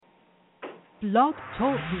Blog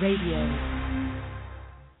Talk Radio.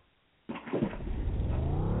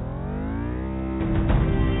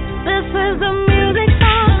 This is the music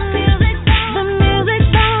box. The music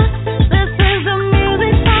box. This is the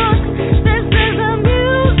music box. This is the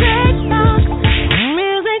music box.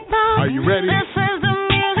 Music box. Are you ready? This is the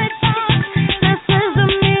music box. This is the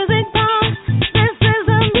music box. This is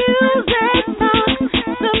the music box.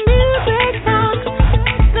 The music box.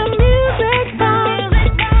 The music box.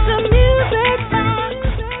 The music box.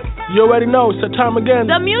 You already know. It's that time again.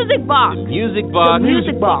 The music box. Music Box. The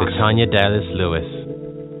Music Box. With Tanya Dallas Lewis.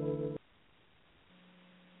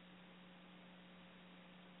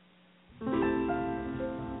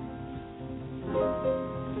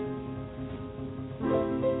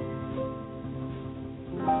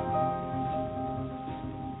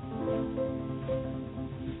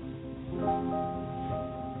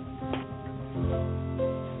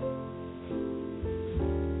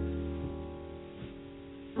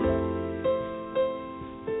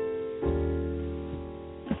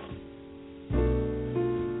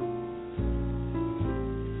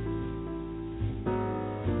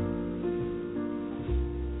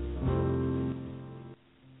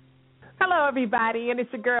 Hello, everybody, and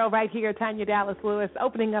it's your girl right here, Tanya Dallas Lewis,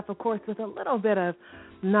 opening up, of course, with a little bit of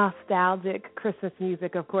nostalgic Christmas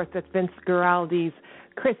music. Of course, that's Vince Guaraldi's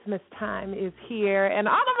Christmas Time is Here, and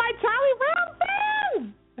all of my Charlie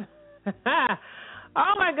Brown fans!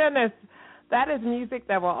 Oh, my goodness. That is music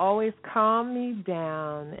that will always calm me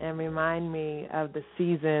down and remind me of the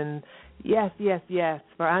season. Yes, yes, yes.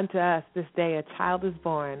 For unto us this day a child is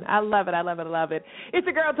born. I love it, I love it, I love it. It's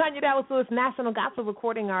your girl, Tanya Dallas Lewis, National Gospel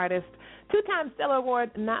Recording Artist, 2-time Stellar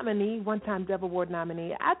Award nominee, 1-time Dove Award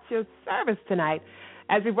nominee, at your service tonight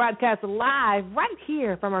as we broadcast live right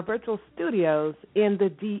here from our virtual studios in the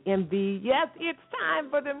DMV. Yes, it's time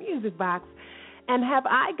for the Music Box. And have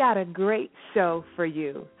I got a great show for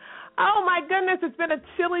you? Oh, my goodness, it's been a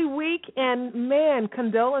chilly week, and, man,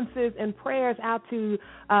 condolences and prayers out to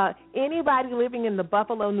anybody living in the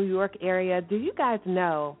Buffalo, New York area. Do you guys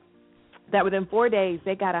know that within 4 days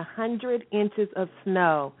they got 100 inches of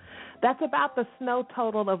snow? That's about the snow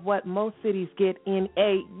total of what most cities get in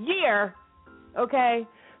a year, okay?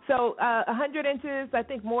 So 100 inches, I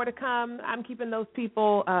think more to come. I'm keeping those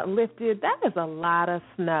people lifted. That is a lot of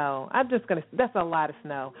snow. That's a lot of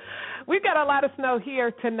snow. We've got a lot of snow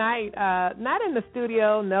here tonight, not in the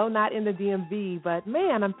studio, no, not in the DMV, but,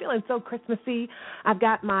 man, I'm feeling so Christmassy. I've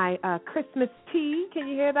got my Christmas tea. Can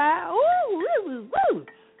you hear that? Ooh, woo, woo.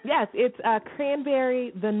 Yes, it's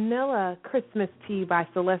cranberry vanilla Christmas tea by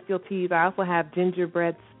Celestial Teas. I also have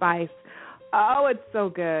gingerbread spice. Oh, it's so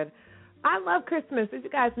good. I love Christmas. As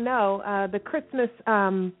you guys know, the Christmas,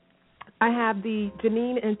 I have the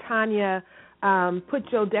Janine and Tanya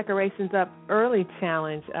Put Your Decorations Up Early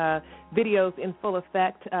Challenge videos in full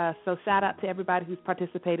effect. So shout out to everybody who's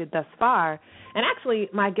participated thus far. And actually,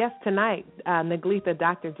 my guest tonight, Negleatha,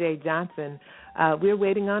 Dr.j Johnson, we're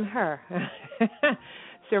waiting on her.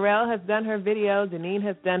 Sherelle has done her video. Janine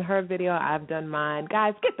has done her video. I've done mine.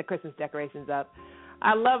 Guys, get the Christmas decorations up.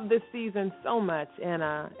 I love this season so much, and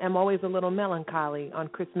I'm always a little melancholy on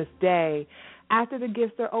Christmas Day after the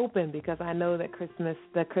gifts are open because I know that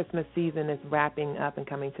the Christmas season is wrapping up and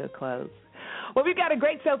coming to a close. Well, we've got a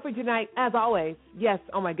great show for you tonight, as always. Yes,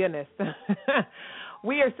 oh my goodness.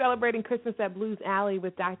 We are celebrating Christmas at Blues Alley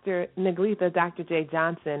with Dr. Negleatha, Dr. J.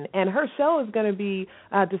 Johnson, and her show is going to be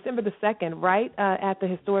December the 2nd, right, at the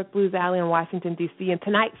historic Blues Alley in Washington, D.C., and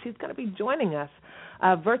tonight she's going to be joining us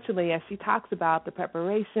virtually as she talks about the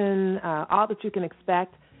preparation, all that you can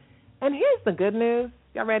expect. And here's the good news.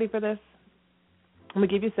 Y'all ready for this? I'm going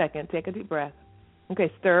to give you a second. Take a deep breath.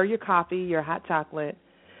 Okay, stir your coffee, your hot chocolate,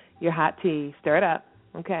 your hot tea. Stir it up.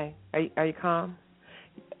 Okay. Are you calm?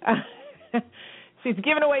 She's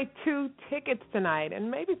giving away 2 tickets tonight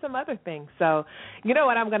and maybe some other things. So you know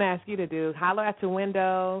what I'm going to ask you to do? Holler at your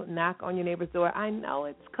window, knock on your neighbor's door. I know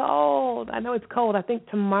it's cold. I think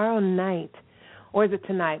tomorrow night, or is it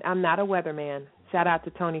tonight? I'm not a weatherman. Shout out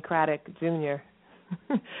to Tony Craddock, Jr.,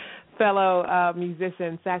 fellow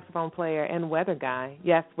musician, saxophone player, and weather guy.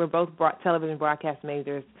 Yes, we're both television broadcast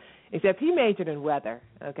majors, except he majored in weather,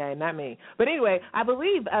 okay, not me. But anyway, I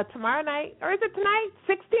believe tomorrow night, or is it tonight,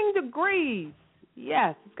 16 degrees.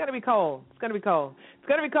 Yes, it's going to be cold.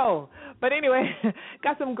 But anyway,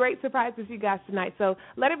 got some great surprises for you guys tonight. So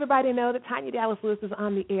let everybody know that Tanya Dallas Lewis is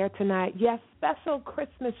on the air tonight. Yes, special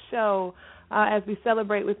Christmas show as we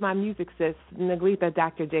celebrate with my music sis, Negleatha,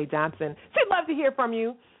 Dr. J. Johnson. She'd love to hear from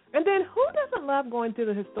you. And then who doesn't love going to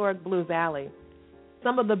the historic Blues Alley?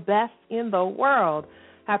 Some of the best in the world.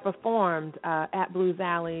 have performed at Blues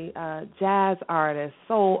Alley, jazz artists,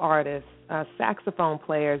 soul artists, saxophone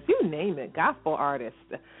players, you name it, gospel artists.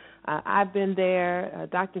 I've been there.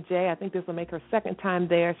 Dr. J, I think this will make her second time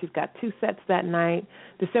there. She's got 2 sets that night,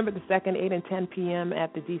 December the 2nd, 8 and 10 p.m.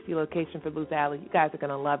 at the D.C. location for Blues Alley. You guys are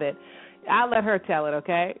going to love it. I'll let her tell it,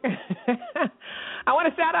 okay? I want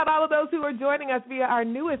to shout out all of those who are joining us via our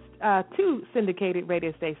newest 2 syndicated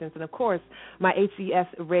radio stations, and, of course, my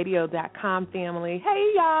hcsradio.com family.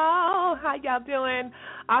 Hey, y'all. How y'all doing?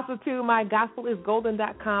 Also, to my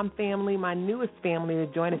gospelisgolden.com family, my newest family to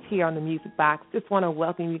join us here on the Music Box. Just want to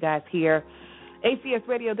welcome you guys here.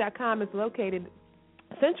 hcsradio.com is located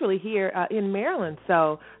centrally here in Maryland,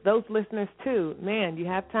 so those listeners too, man, you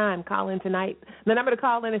have time, call in tonight. The number to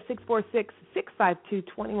call in is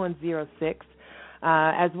 646-652-2106,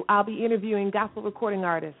 as I'll be interviewing gospel recording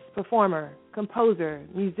artists, performer, composer,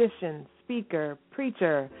 musician, speaker,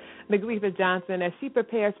 preacher, Negleatha Johnson, as she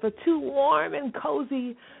prepares for 2 warm and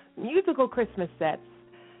cozy musical Christmas sets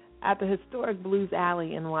at the historic Blues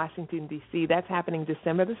Alley in Washington, D.C. That's happening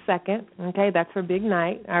December the 2nd. Okay, that's her big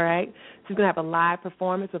night, all right? She's going to have a live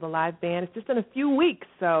performance with a live band. It's just in a few weeks,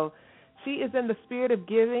 so she is in the spirit of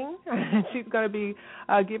giving. She's going to be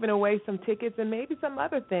giving away some tickets and maybe some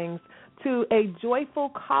other things to a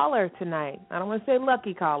joyful caller tonight. I don't want to say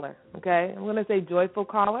lucky caller, okay? I'm going to say joyful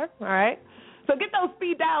caller, all right? So get those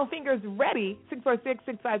speed dial fingers ready,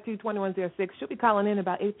 646-652-2106. She'll be calling in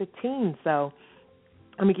about 8:15, so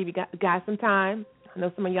I'm going to give you guys some time. I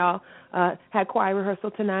know some of y'all had choir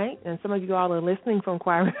rehearsal tonight, and some of you all are listening from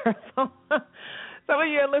choir rehearsal. Some of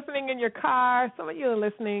you are listening in your car. Some of you are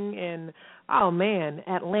listening in,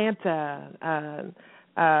 Atlanta.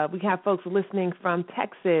 We have folks listening from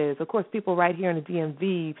Texas. Of course, people right here in the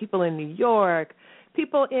DMV, people in New York,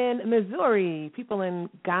 people in Missouri, people in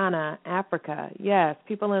Ghana, Africa. Yes,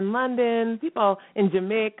 people in London, people in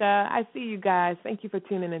Jamaica. I see you guys. Thank you for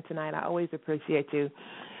tuning in tonight. I always appreciate you.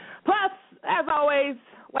 Plus, as always,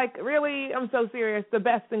 really, I'm so serious, the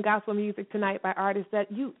best in gospel music tonight by artists that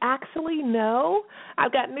you actually know.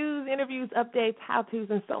 I've got news, interviews, updates, how-tos,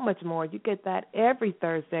 and so much more. You get that every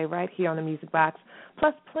Thursday right here on the Music Box,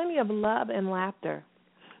 plus plenty of love and laughter.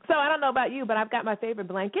 So I don't know about you, but I've got my favorite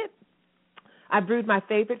blanket. I brewed my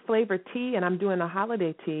favorite flavor tea, and I'm doing a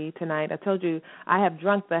holiday tea tonight. I told you I have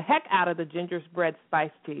drunk the heck out of the gingerbread spice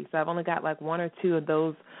tea, so I've only got 1 or 2 of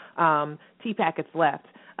those tea packets left.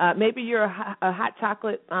 Maybe you're a hot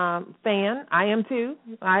chocolate fan. I am too.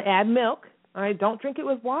 I add milk. All right, don't drink it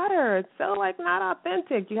with water. It's so not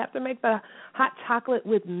authentic. You have to make the hot chocolate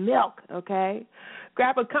with milk, okay?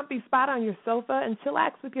 Grab a comfy spot on your sofa and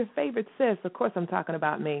chillax with your favorite sis. Of course, I'm talking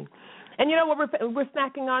about me. And you know what we're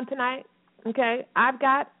snacking on tonight? Okay, I've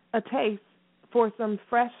got a taste for some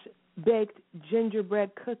fresh baked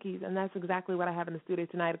gingerbread cookies, and that's exactly what I have in the studio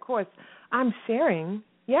tonight. Of course, I'm sharing.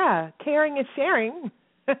 Yeah, caring is sharing.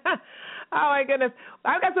 Oh, my goodness.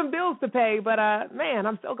 I've got some bills to pay, but, man,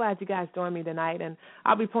 I'm so glad you guys joined me tonight, and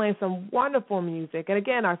I'll be playing some wonderful music. And,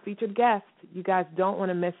 again, our featured guest, you guys don't want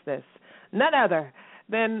to miss this, none other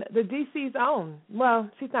than the D.C.'s own. Well,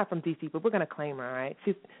 she's not from D.C., but we're going to claim her, all right?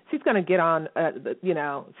 She's going to get on,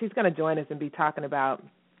 she's going to join us and be talking about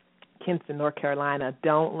Kinston, North Carolina.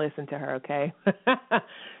 Don't listen to her, okay?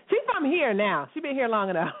 She's from here now. She's been here long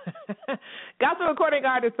enough. Gospel recording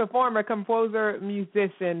artist, performer, composer,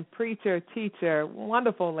 musician, preacher, teacher,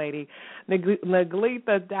 wonderful lady.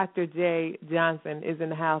 Negleatha Dr. J. Johnson is in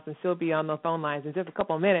the house, and she'll be on the phone lines in just a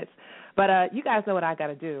couple of minutes. But you guys know what I got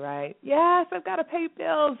to do, right? Yes, I've got to pay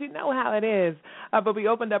bills. You know how it is. But we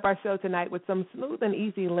opened up our show tonight with some smooth and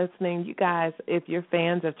easy listening. You guys, if you're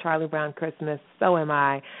fans of Charlie Brown Christmas, so am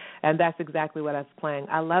I. And that's exactly what I was playing.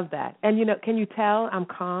 I love that. And, can you tell I'm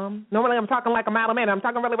calm? Normally I'm talking like a mile a minute. I'm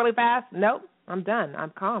talking really, really fast. Nope, I'm done.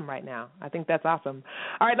 I'm calm right now. I think that's awesome.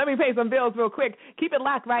 All right, let me pay some bills real quick. Keep it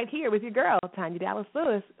locked right here with your girl, Tanya Dallas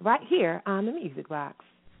Lewis, right here on the Music Box.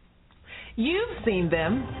 You've seen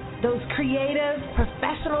them, those creative,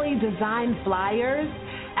 professionally designed flyers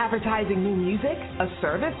advertising new music, a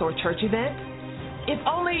service, or church event. If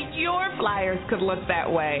only your flyers could look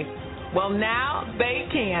that way. Well, now they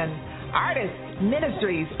can. Artists,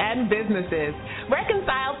 ministries, and businesses.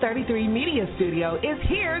 Reconcile 33 Media Studio is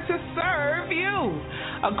here to serve you.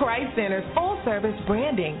 A Christ-centered full-service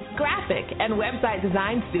branding, graphic, and website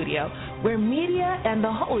design studio where media and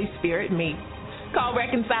the Holy Spirit meet. Call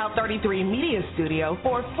Reconcile 33 Media Studio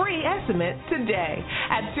for a free estimate today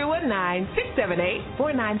at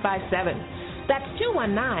 219-678-4957. That's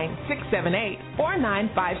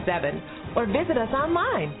 219-678-4957. Or visit us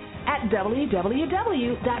online at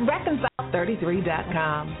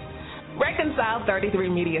www.reconcile33.com. Reconcile 33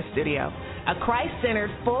 Media Studio, a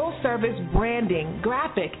Christ-centered, full-service branding,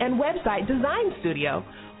 graphic, and website design studio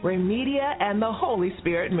where media and the Holy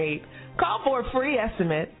Spirit meet. Call for a free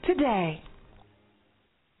estimate today.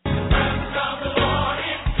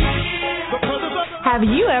 Have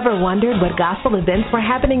you ever wondered what gospel events were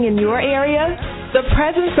happening in your area? The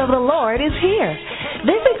presence of the Lord is here.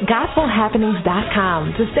 Visit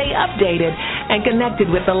gospelhappenings.com to stay updated and connected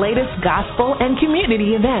with the latest gospel and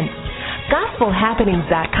community events.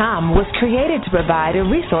 GospelHappenings.com was created to provide a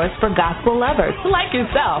resource for gospel lovers like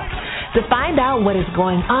yourself. To find out what is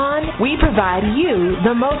going on, we provide you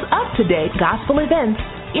the most up-to-date gospel events,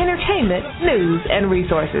 entertainment, news, and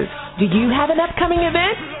resources. Do you have an upcoming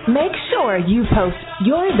event? Make sure you post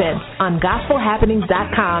your events on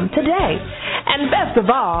GospelHappenings.com today. And best of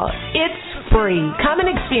all, it's free. Come and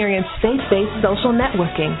experience faith-based social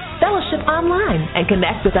networking, fellowship online, and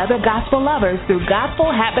connect with other gospel lovers through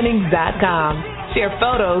GospelHappenings.com. Share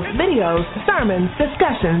photos, videos, sermons,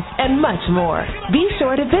 discussions, and much more. Be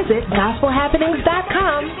sure to visit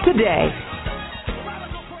GospelHappenings.com today.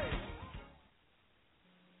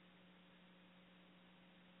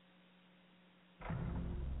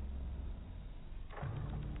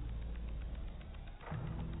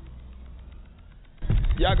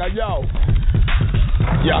 Yaga yo.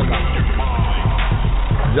 Yaga.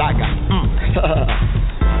 Yaga.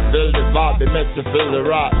 Feel the vibe, it makes you feel the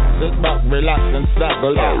rock. Sit back, relax, and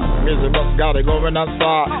settle down. Music must got it going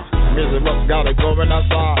outside. Music must got it going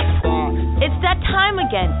outside. It's that time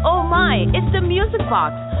again. Oh my, it's the Music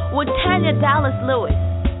Box with Tanya Dallas Lewis.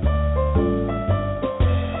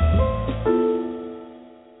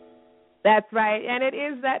 That's right, and it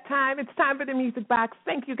is that time. It's time for the Music Box.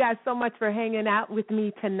 Thank you guys so much for hanging out with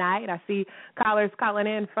me tonight. I see callers calling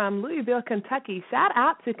in from Louisville, Kentucky. Shout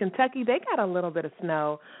out to Kentucky. They got a little bit of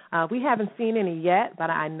snow. We haven't seen any yet,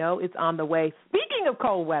 but I know it's on the way. Speaking of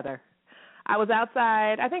cold weather, I was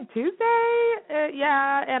outside, I think Tuesday,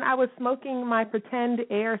 and I was smoking my pretend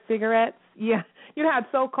air cigarettes. Yeah, you know how it's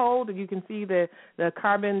so cold and you can see the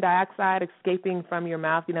carbon dioxide escaping from your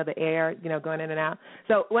mouth, the air, going in and out.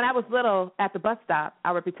 So when I was little at the bus stop,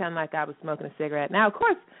 I would pretend like I was smoking a cigarette. Now, of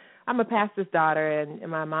course, I'm a pastor's daughter, and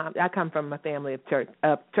my mom, I come from a family of church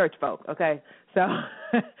folk, okay? So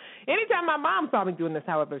anytime my mom saw me doing this,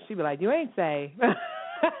 however, she'd be like, you ain't safe.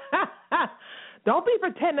 Don't be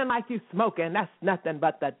pretending like you smoking. That's nothing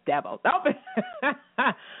but the devil. Don't be.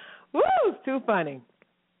 Woo, it's too funny.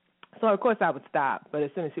 So, of course, I would stop. But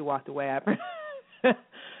as soon as she walked away,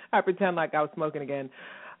 I pretend like I was smoking again.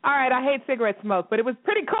 All right, I hate cigarette smoke, but it was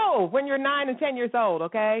pretty cool when you're 9 and 10 years old,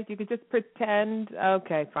 okay? You could just pretend.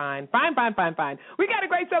 Okay, fine. Fine. We got a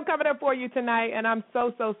great show coming up for you tonight, and I'm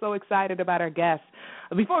so excited about our guest.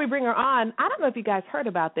 Before we bring her on, I don't know if you guys heard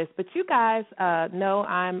about this, but you guys know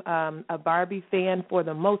I'm a Barbie fan for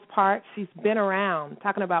the most part. She's been around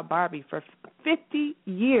talking about Barbie for 50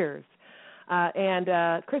 years.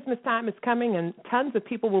 And Christmas time is coming, and tons of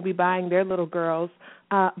people will be buying their little girls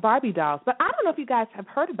Barbie dolls. But I don't know if you guys have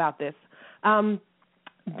heard about this. A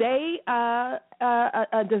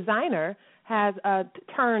designer has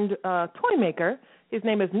turned toy maker. His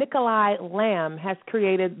name is Negleatha Lamb, has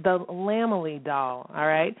created the Lamely doll, all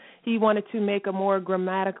right? He wanted to make a more I'm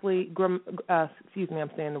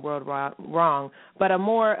saying the word wrong, but a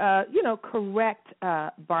more, correct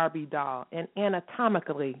Barbie doll, and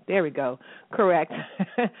anatomically, there we go, correct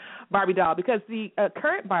Barbie doll, because the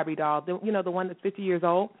current Barbie doll, the one that's 50 years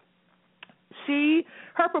old,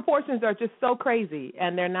 her proportions are just so crazy,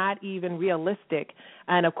 and they're not even realistic.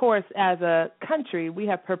 And, of course, as a country, we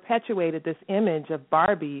have perpetuated this image of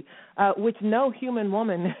Barbie, which no human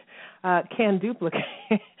woman can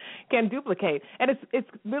duplicate. And it's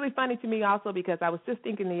really funny to me also because I was just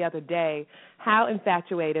thinking the other day how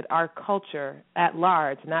infatuated our culture at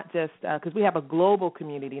large, not just because we have a global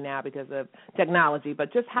community now because of technology,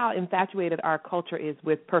 but just how infatuated our culture is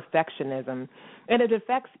with perfectionism. And it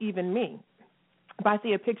affects even me. If I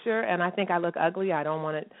see a picture and I think I look ugly, I don't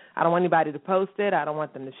want anybody to post it. I don't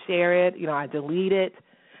want them to share it. I delete it.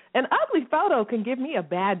 An ugly photo can give me a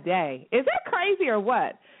bad day. Is that crazy or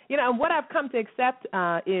what? And what I've come to accept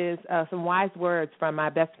is some wise words from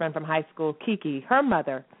my best friend from high school, Kiki. Her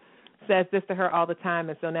mother says this to her all the time,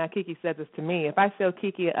 and so now Kiki says this to me. If I show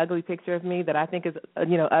Kiki an ugly picture of me that I think is,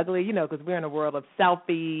 ugly, because we're in a world of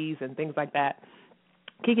selfies and things like that,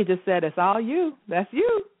 Kiki just said, it's all you. That's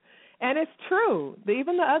you. And it's true.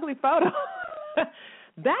 Even the ugly photo,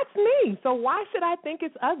 That's me. So why should I think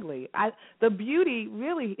it's ugly? The beauty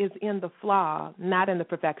really is in the flaw, not in the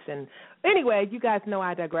perfection. Anyway, you guys know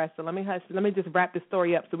I digress, so let me just wrap this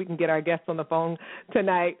story up so we can get our guest on the phone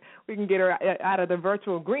tonight. We can get her out of the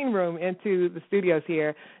virtual green room into the studios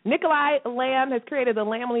here. Negleatha has created the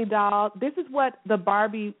Lamely doll. This is what the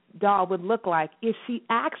Barbie doll would look like if she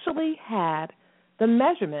actually had the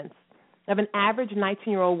measurements of an average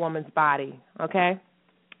 19-year-old woman's body, okay?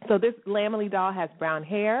 So this Lamely doll has brown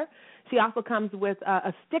hair. She also comes with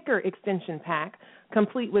a sticker extension pack,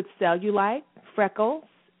 complete with cellulite, freckles,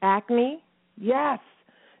 acne. Yes,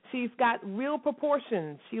 she's got real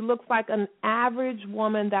proportions. She looks like an average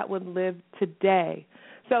woman that would live today.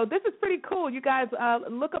 So this is pretty cool. You guys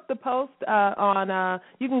look up the post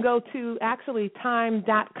you can go to actually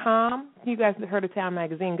time.com. You guys heard of Time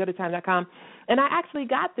Magazine. Go to time.com. And I actually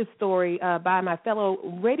got this story by my fellow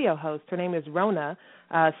radio host. Her name is Rona.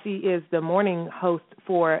 She is the morning host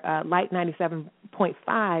for Light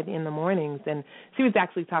 97.5 in the mornings. And she was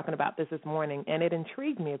actually talking about this morning. And it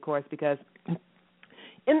intrigued me, of course, because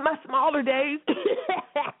in my smaller days,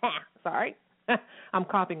 sorry, I'm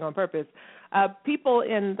coughing on purpose. People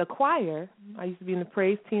in the choir, I used to be in the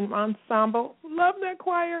praise team ensemble, love that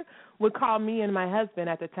choir, would call me and my husband,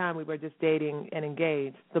 at the time we were just dating and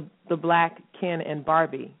engaged, the Black Ken and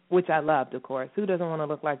Barbie, which I loved, of course. Who doesn't want to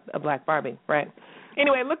look like a Black Barbie, right?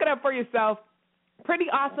 Anyway, look it up for yourself. Pretty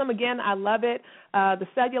awesome. Again, I love it. The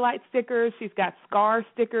cellulite stickers, she's got scar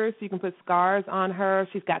stickers, so you can put scars on her.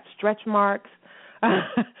 She's got stretch marks.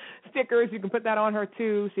 Stickers, you can put that on her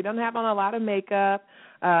too. She doesn't have on a lot of makeup.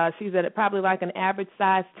 She's at probably like an average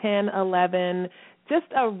size 10, 11, just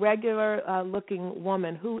a regular looking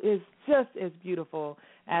woman who is just as beautiful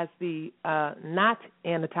as the not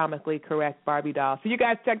anatomically correct Barbie doll. So you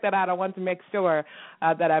guys check that out. I wanted to make sure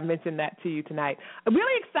that I mentioned that to you tonight. I'm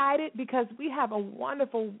really excited because we have a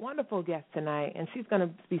wonderful, wonderful guest tonight, and she's going to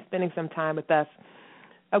be spending some time with us.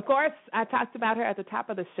 Of course, I talked about her at the top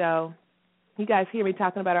of the show. You guys hear me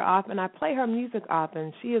talking about her often. I play her music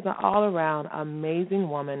often. She is an all-around amazing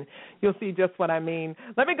woman. You'll see just what I mean.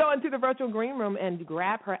 Let me go into the virtual green room and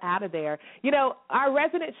grab her out of there. You know, our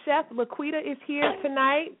resident chef, Laquita, is here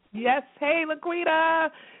tonight. Yes, hey, Laquita.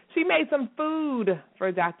 She made some food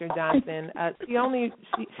for Dr. Johnson. She only,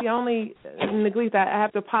 Negleatha, I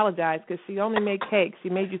have to apologize because she only made cake. She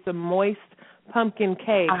made you some moist pumpkin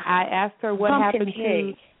cake. I asked her what happened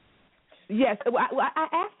to... Yes, I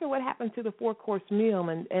asked her what happened to the 4-course meal,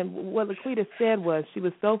 and what Laquita said was she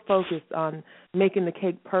was so focused on making the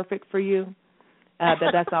cake perfect for you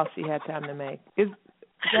that's all she had time to make. Is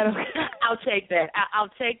that okay? I'll take that. I'll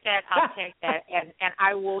take that, and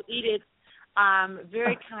I will eat it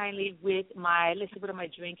very kindly with my, let's see, what am I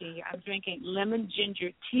drinking here? I'm drinking lemon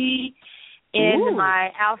ginger tea in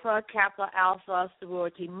my Alpha Kappa Alpha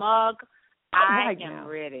sorority mug. I am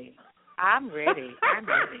ready. I'm ready.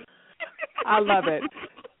 I love it.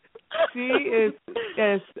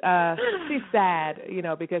 She's sad, you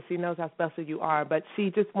know, because she knows how special you are, but she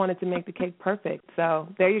just wanted to make the cake perfect. So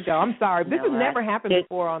there you go. I'm sorry. This has never happened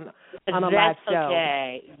before on a live show. That's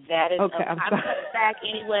okay. That is okay. I'm coming back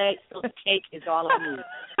anyway, so the cake is all I need.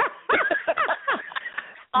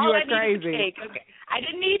 You are crazy. Is the cake. Okay. I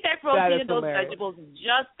didn't need that protein and those vegetables,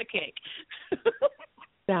 just the cake.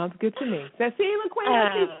 Sounds good to me. So, see,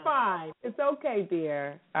 Laquita, she's fine. It's okay,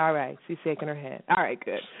 dear. All right. She's shaking her head. All right,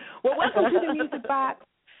 good. Well, welcome to the Music Box.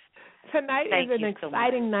 Tonight is an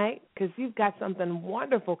exciting night because you've got something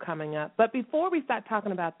wonderful coming up. But before we start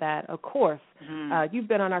talking about that, of course, you've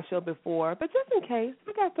been on our show before, but just in case,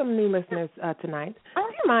 we got some new listeners tonight. Do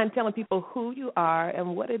you mind telling people who you are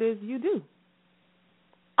and what it is you do?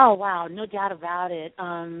 Oh, wow, no doubt about it.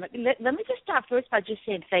 Let me just start first by just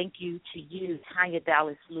saying thank you to you, Tanya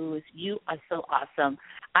Dallas Lewis. You are so awesome.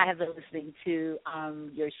 I have been listening to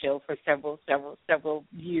your show for several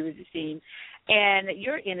years, it seems, and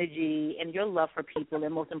your energy and your love for people,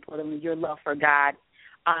 and most importantly, your love for God,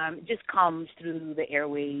 just comes through the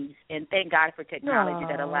airwaves. And thank God for technology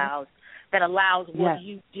that allows what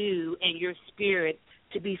you do and your spirit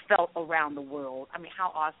to be felt around the world. I mean,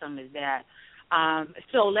 how awesome is that?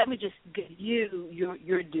 So let me just give you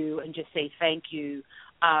your due and just say thank you.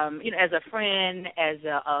 You know, as a friend, as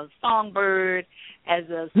a songbird, as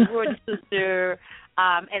a sorority sister,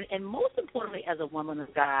 and most importantly, as a woman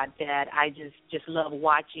of God, that I just love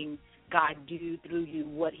watching God do through you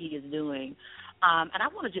what He is doing. And I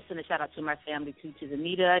want to just send a shout out to my family too, to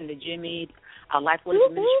Anita and to Jimmy, our Life Words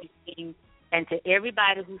Ministry team. and to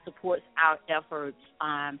everybody who supports our efforts.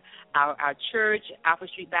 Our church, Alpha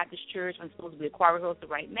Street Baptist Church. I'm supposed to be a choir rehearsal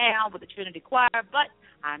right now with the Trinity Choir, but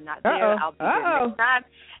I'm not there. I'll be there next time.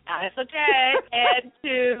 That's okay. And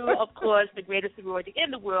to, of course, the greatest sorority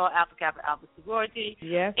in the world, Alpha Kappa Alpha Sorority,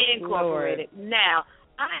 yes, Incorporated. Lord. Now,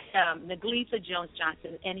 I am Negleatha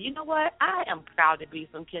Jones-Johnson, and you know what? I am proud to be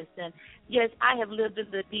from Kinston. Yes, I have lived in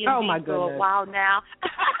the DMV for a while now,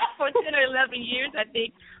 for 10 or 11 years, I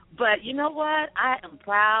think. But you know what? I am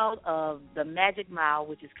proud of the Magic Mile,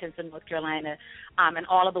 which is Kinston, North Carolina, and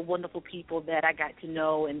all of the wonderful people that I got to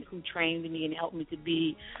know and who trained me and helped me to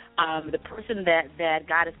be the person that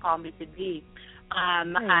God has called me to be.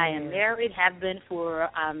 I am married, have been for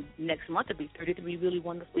next month. It'll be 33 really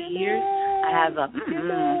wonderful years. I have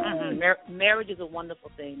marriage is a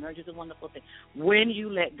wonderful thing. Marriage is a wonderful thing when you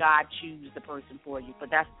let God choose the person for you. But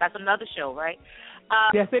that's another show, right?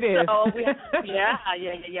 Yes, it is. So we have,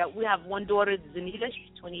 We have one daughter, Zanita.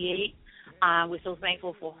 She's 28. We're so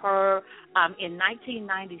thankful for her. In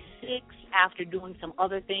 1996, after doing some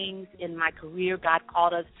other things in my career, God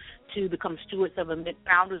called us to become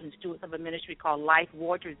founders and stewards of a ministry called Life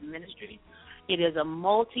Waters Ministry. It is a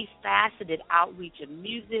multifaceted outreach of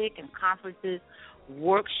music and conferences,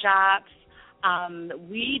 workshops.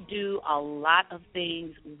 We do a lot of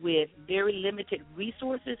things with very limited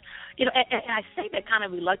resources. And I say that kind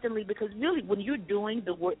of reluctantly because really when you're doing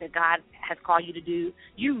the work that God has called you to do,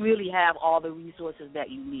 you really have all the resources that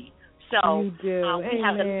you need. So you do.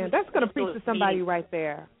 Amen. That's going to preach to somebody right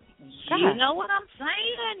there. God. You know what I'm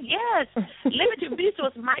saying? Yes. Limited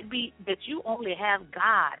resource might be that you only have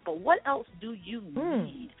God, but what else do you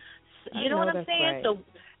need? You know what I'm saying? Right. So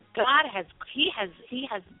God has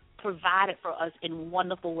provided for us in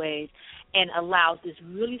wonderful ways and allows this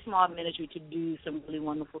really small ministry to do some really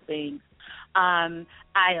wonderful things. I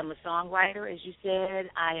am a songwriter, as you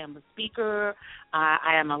said. I am a speaker.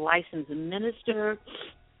 I am a licensed minister.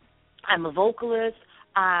 I'm a vocalist.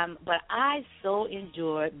 But I so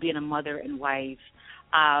enjoy being a mother and wife,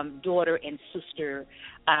 daughter and sister.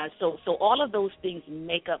 So all of those things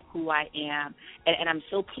make up who I am, and I'm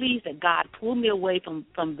so pleased that God pulled me away from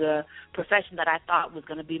the profession that I thought was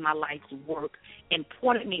going to be my life's work and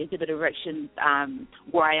pointed me into the direction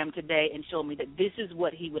where I am today and showed me that this is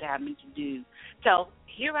what He would have me to do. So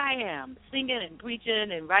here I am, singing and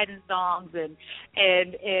preaching and writing songs and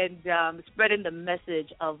spreading the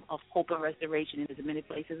message of hope and restoration in as many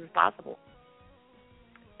places as possible.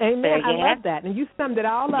 Amen. I love that. And you summed it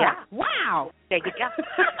all up. Yeah. Wow. There you go.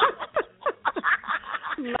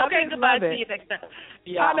 Okay, goodbye. See you next time.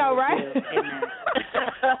 I know, right?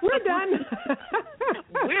 We're done.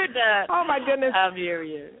 We're done. Oh, my goodness. I'm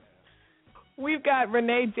here. We've got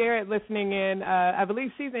Renee Jarrett listening in. I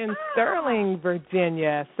believe she's in Sterling,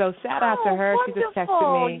 Virginia. So shout out to her. Wonderful. She just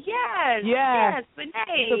texted me. Yes,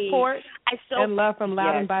 Renee. Support and love from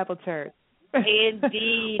Loudon Bible Church.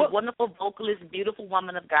 Indeed. Wonderful vocalist, beautiful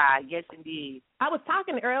woman of God. Yes, indeed. I was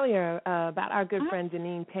talking earlier about our good friend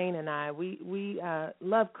Janine Payne and I. We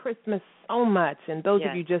love Christmas so much. And those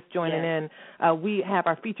of you just joining in, we have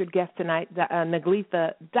our featured guest tonight,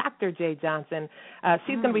 Negleatha, Dr.J. Johnson.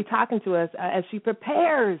 She's going to be talking to us as she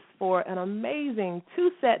prepares for an amazing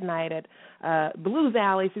two-set night at Blues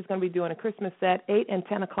Alley. She's going to be doing a Christmas set, 8 and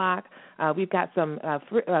 10 o'clock. We've got some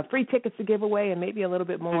free tickets to give away and maybe a little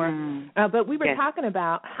bit more. But we were talking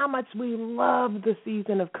about how much we love the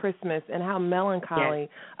season of Christmas and how melancholy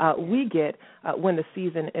we get when the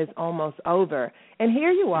season is almost over. And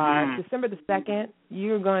here you are, December the 2nd,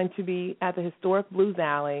 you're going to be at the historic Blues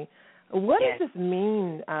Alley. What does this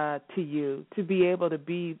mean to you to be able to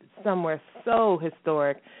be somewhere so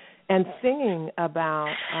historic and singing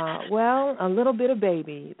about, a little bit of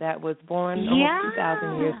baby that was born almost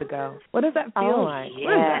 2,000 years ago? What does that feel like?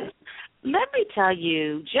 Yes. Let me tell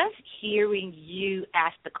you, just hearing you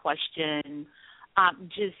ask the question, I'm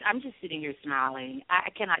just sitting here smiling.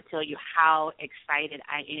 I cannot tell you how excited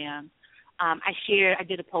I am. I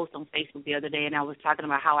did a post on Facebook the other day, and I was talking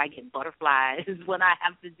about how I get butterflies when I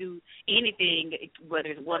have to do anything, whether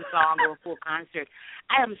it's one song or a full concert.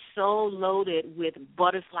 I am so loaded with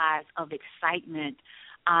butterflies of excitement,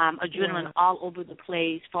 adrenaline all over the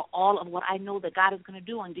place for all of what I know that God is going to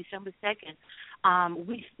do on December 2nd.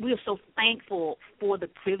 We are so thankful for the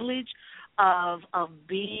privilege of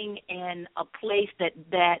being in a place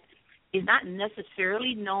that is not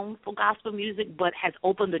necessarily known for gospel music, but has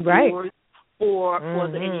opened the doors for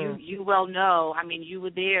the, and you well know. I mean, you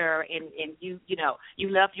were there, and you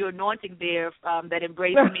left your anointing there that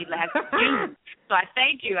embraced me last June. So I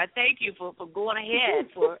thank you. I thank you for going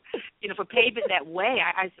ahead, for for paving that way.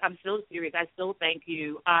 I'm so serious. I so thank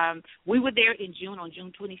you. We were there in June, on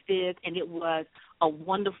June 25th, and it was a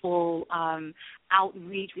wonderful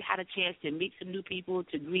outreach. We had a chance to meet some new people,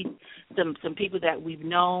 to greet some people that we've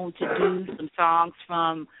known, to do some songs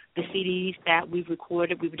from the CDs that we've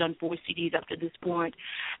recorded. We've done 4 CDs up to this point.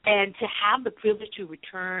 And to have the privilege to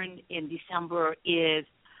return in December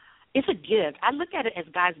it's a gift. I look at it as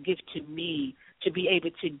God's gift to me, to be able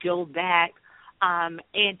to go back and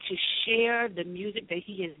to share the music that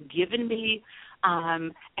he has given me,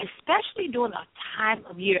 especially during a time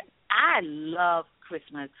of year. I love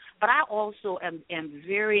Christmas, but I also am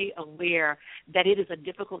very aware that it is a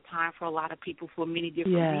difficult time for a lot of people for many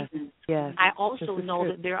different reasons. Yes, I also know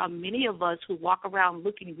that there are many of us who walk around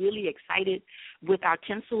looking really excited with our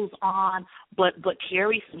tinsels on, but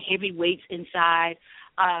carry some heavy weights inside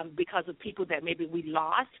because of people that maybe we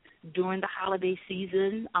lost during the holiday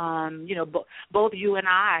season. Both you and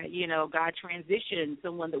I, God transitioned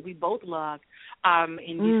someone that we both loved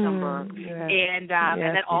in December. And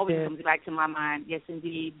that always comes back to my mind. Yes,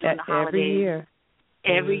 indeed, during the holidays.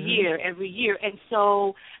 Every year. And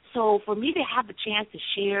so for me to have the chance to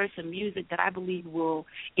share some music that I believe will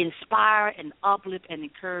inspire and uplift and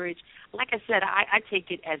encourage, like I said, I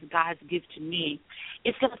take it as God's gift to me.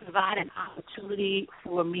 It's going to provide an opportunity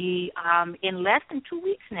for me in less than 2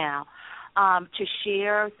 weeks now to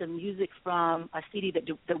share some music from a CD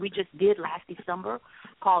that we just did last December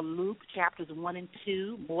called Luke, Chapters 1 and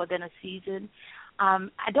 2, More Than a Season.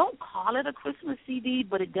 I don't call it a Christmas CD,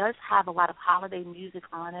 but it does have a lot of holiday music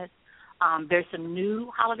on it. There's some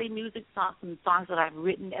new holiday music, some songs that I've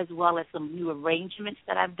written, as well as some new arrangements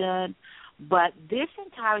that I've done. But this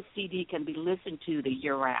entire CD can be listened to the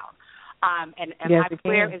year round. And my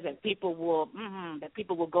prayer is that people will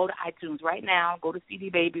go to iTunes right now, go to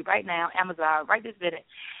CD Baby right now, Amazon right this minute,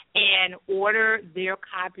 and order their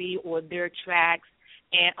copy or their tracks,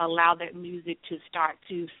 and allow that music to start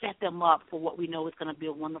to set them up for what we know is going to be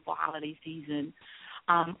a wonderful holiday season.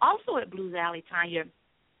 Also at Blues Alley, Tanya,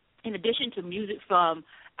 in addition to music from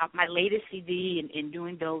my latest CD and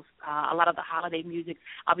doing those, a lot of the holiday music,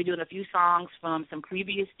 I'll be doing a few songs from some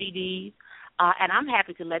previous CDs. And I'm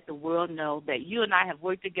happy to let the world know that you and I have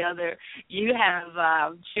worked together. You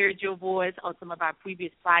have shared your voice on some of our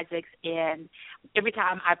previous projects, and every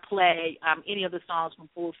time I play any of the songs from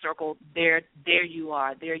Full Circle, there you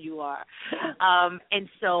are. And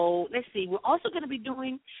so let's see. We're also going to be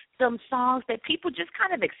doing some songs that people just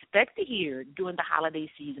kind of expect to hear during the holiday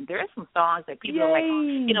season. There are some songs that people are like,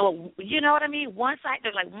 you know what I mean? Once I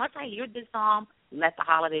hear this song, let the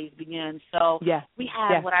holidays begin. So we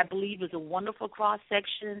have what I believe is a wonderful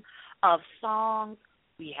cross-section of songs.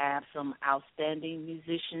 We have some outstanding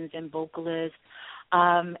musicians and vocalists.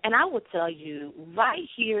 And I will tell you, right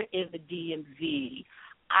here in the DMV,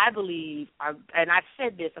 I believe, and I've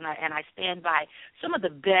said this, and I stand by, some of the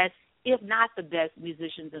best, if not the best,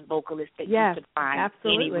 musicians and vocalists that you could find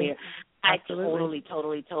anywhere. I totally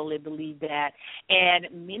believe that.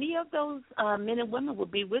 And many of those men and women will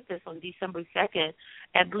be with us on December 2nd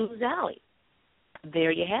at Blues Alley.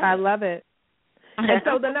 There you have it. I love it. And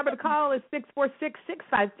so the number to call is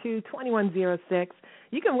 646-652-2106.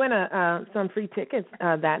 You can win some free tickets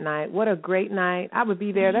that night. What a great night. I would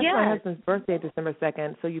be there. That's my husband's birthday, December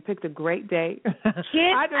 2nd, so you picked a great date. I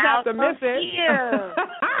just have to miss it.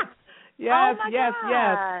 Yes.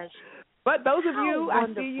 But those of you, I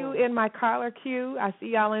see you in my caller queue. I see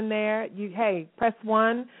y'all in there. Press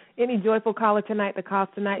 1. Any joyful caller tonight that calls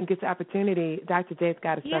tonight and gets the opportunity, Dr. J's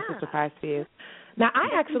got a special surprise for you. Now, I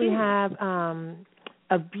actually have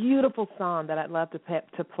a beautiful song that I'd love to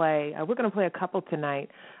play. We're going to play a couple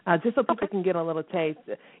tonight, just so people can get a little taste.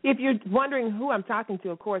 If you're wondering who I'm talking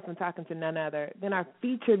to, of course, I'm talking to none other than our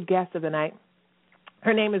featured guest of the night.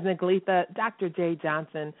 Her name is Negleatha, Dr. J.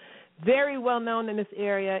 Johnson. Very well known in this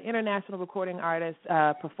area, international recording artist,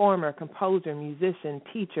 performer, composer, musician,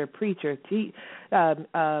 teacher, preacher,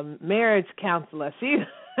 marriage counselor. She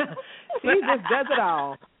just does it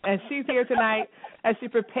all. And she's here tonight as she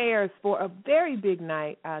prepares for a very big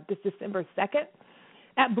night this December 2nd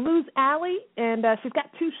at Blues Alley. And she's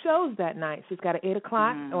got 2 shows that night. She's got an 8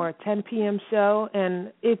 o'clock or a 10 p.m. show.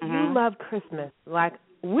 And if you love Christmas, like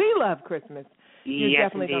we love Christmas, you're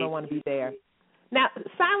definitely going to want to be there. Now,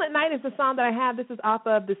 Silent Night is the song that I have. This is off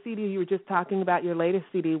of the CD you were just talking about, your latest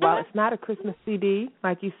CD. While it's not a Christmas CD,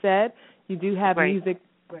 like you said, you do have music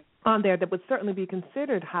on there that would certainly be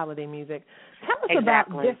considered holiday music. Tell us about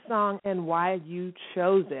this song and why you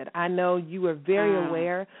chose it. I know you were very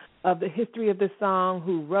aware of the history of this song,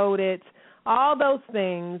 who wrote it, all those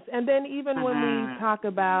things. And then even when we talk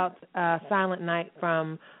about Silent Night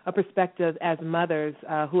from a perspective as mothers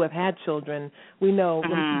who have had children, we know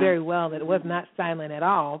very well that it was not silent at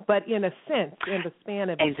all, but in a sense, in the span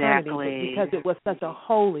of eternity, because it was such a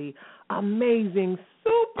holy, amazing,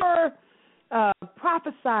 super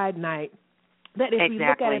prophesied night that if we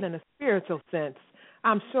look at it in a spiritual sense,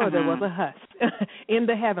 I'm sure there was a hush in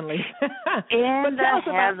the heavenlies. But tell us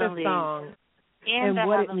about this song and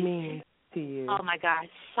what it means to you. Oh, my gosh.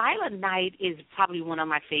 Silent Night is probably one of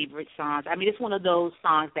my favorite songs. I mean, it's one of those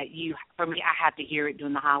songs that for me, I have to hear it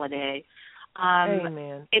during the holiday.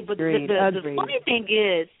 Amen. But the funny thing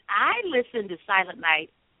is, I listen to Silent Night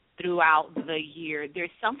throughout the year. There's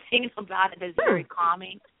something about it that's very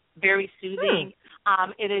calming, very soothing.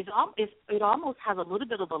 It almost has a little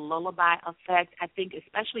bit of a lullaby effect. I think,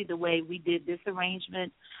 especially the way we did this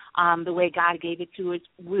arrangement, the way God gave it to us.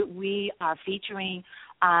 We are featuring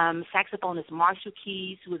saxophonist Marshall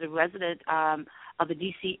Keys, who is a resident of the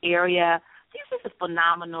D.C. area. This is a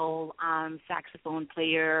phenomenal saxophone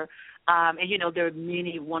player. And, there are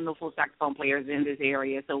many wonderful saxophone players in this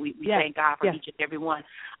area, so we thank God for each and every one.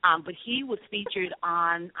 But he was featured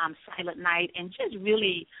on Silent Night and just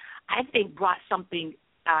really, I think, brought something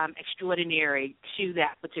extraordinary to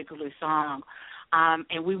that particular song.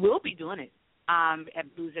 And we will be doing it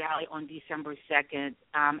at Blues Alley on December 2nd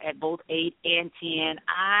at both 8 and 10.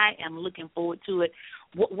 I am looking forward to it.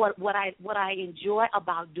 What I enjoy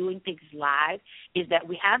about doing things live is that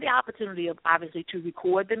we have the opportunity of obviously to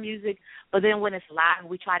record the music, but then when it's live,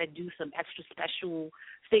 we try to do some extra special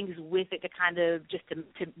things with it to kind of just to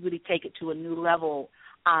really take it to a new level.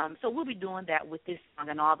 So we'll be doing that with this song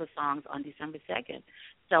and all the songs on December 2nd.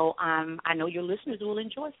 So I know your listeners will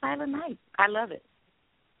enjoy Silent Night. I love it.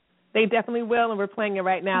 They definitely will, and we're playing it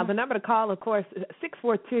right now. The number to call, of course, is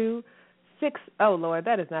 642-6. Oh, Lord,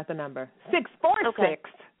 that is not the number. 646.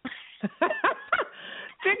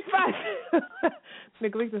 656.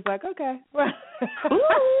 Negleatha's like, okay.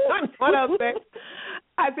 106.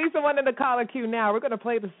 I see someone in the caller queue now. We're going to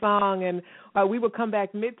play the song, and we will come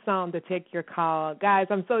back mid-song to take your call. Guys,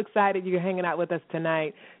 I'm so excited you're hanging out with us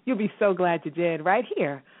tonight. You'll be so glad you did right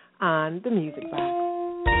here on The Music Box.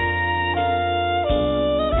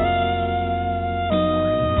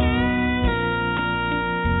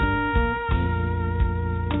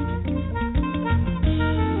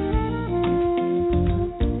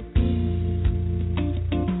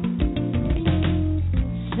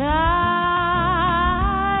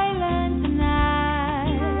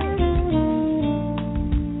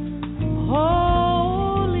 Oh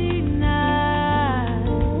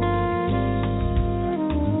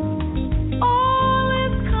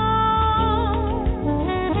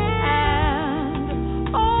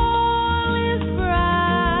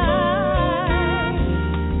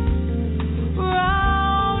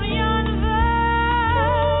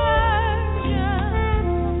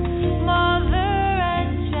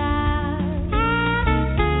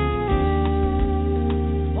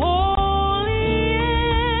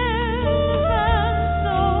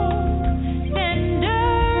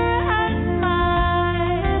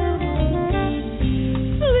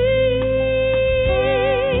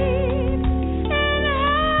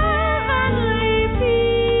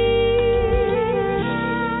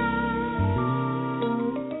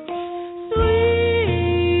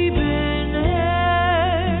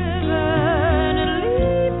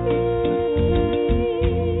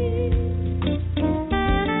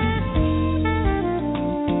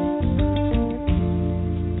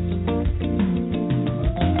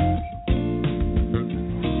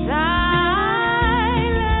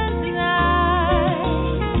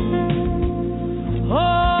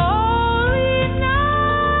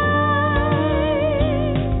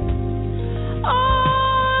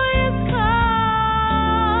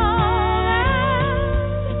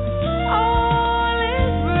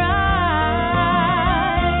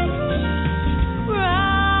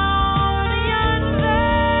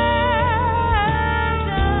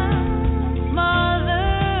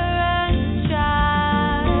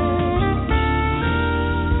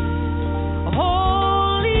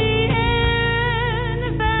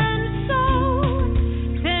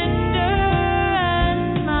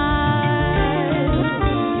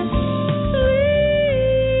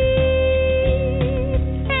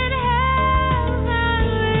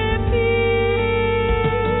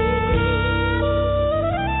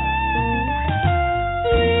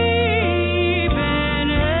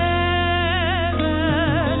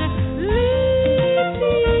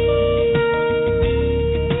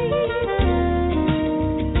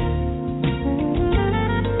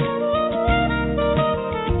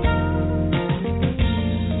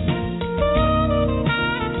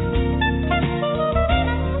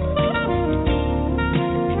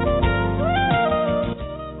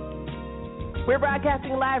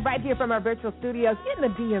live right here from our virtual studios in the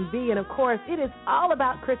DMV. And, of course, it is all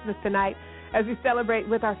about Christmas tonight as we celebrate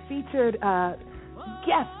with our featured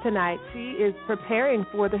guest tonight. She is preparing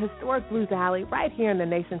for the historic Blues Alley right here in the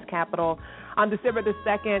nation's capital. On December the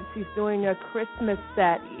 2nd, she's doing a Christmas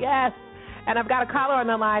set. Yes. And I've got a caller on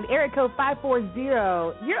the line, area code 540.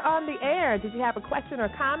 You're on the air. Did you have a question or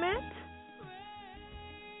comment?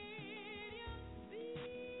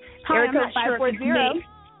 Hi, area I'm code not sure if 540. it's me.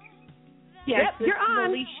 Yes, Yep, you're on.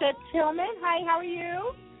 Alicia Tillman. Hi, how are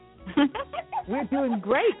you? We're doing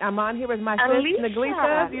great. I'm on here with my Alicia. sis,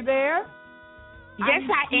 Negleatha. You there? Yes,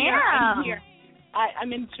 I am. I'm here.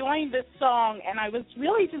 I'm enjoying this song, and I was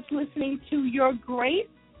really just listening to Your Grace.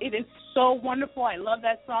 It is so wonderful. I love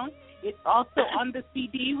that song. It's also on the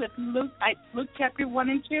CD with Luke chapter 1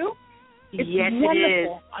 and 2. It's yes, wonderful. it is.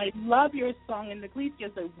 I love your song, and Negleatha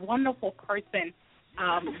is a wonderful person,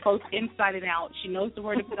 both inside and out. She knows the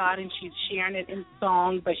Word of God, and she's sharing it in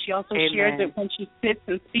song, but she also shares it when she sits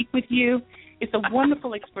and speaks with you. It's a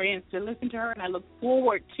wonderful experience to listen to her, and I look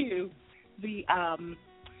forward to the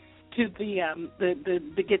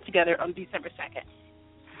get together on December 2nd.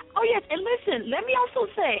 Oh, yes, and listen, let me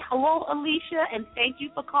also say hello, Alicia, and thank you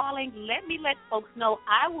for calling. Let me let folks know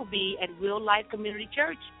I will be at Real Life Community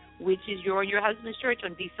Church, which is your and your husband's church,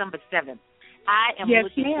 on December 7th. I am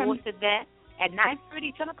looking forward to that at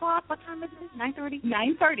 9:30, 10 o'clock. What time is it? 9:30?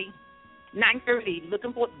 9:30. 9:30.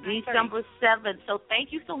 Looking for December 7th. So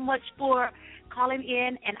thank you so much for calling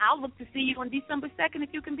in, and I'll look to see you on December 2nd if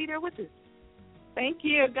you can be there with us. Thank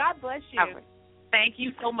you. God bless you. All right. Thank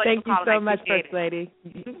you so much Thank for you calling. so much, First Lady.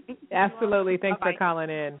 Absolutely. Thanks for calling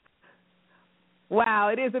in. Wow,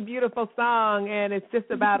 it is a beautiful song, and it's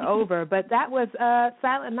just about over. But that was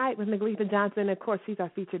Silent Night with Negleatha Johnson. Of course, she's our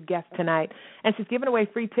featured guest tonight, and she's giving away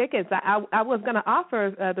free tickets. I was going to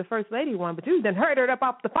offer the First Lady one, but you done heard her up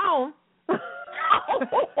off the phone.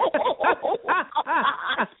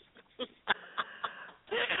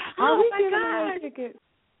 Oh, my God.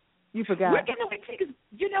 You forgot. We're giving away tickets.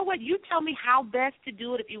 You know what? You tell me how best to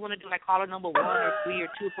do it if you want to do like caller number 1 or 3 or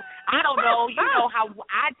 2. I don't know. You know how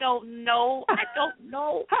I don't know.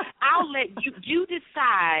 I'll let you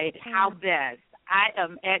decide how best. I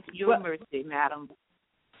am at your mercy, madam.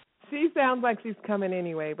 She sounds like she's coming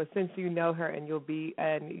anyway, but since you know her and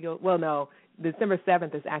no, December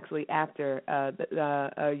 7th is actually after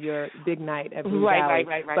your big night at Blue Valley.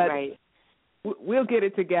 Right. We'll get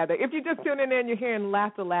it together. If you're just tuning in, you're hearing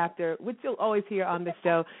lots of laughter, which you'll always hear on the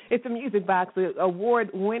show. It's a Music Box, an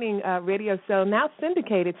award-winning radio show, now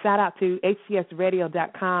syndicated. Shout out to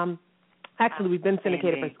hcsradio.com. Actually, we've been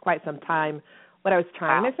syndicated for quite some time. What I was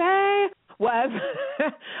trying to say was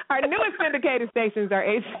our newest syndicated stations are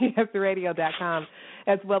hcsradio.com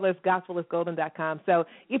as well as gospelisgolden.com. So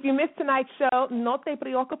if you missed tonight's show, no te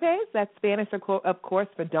preocupes. That's Spanish, of course,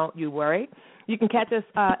 for don't you worry. You can catch us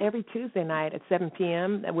every Tuesday night at 7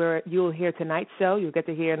 p.m. where you'll hear tonight's show. You'll get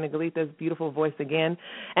to hear Negleatha's beautiful voice again.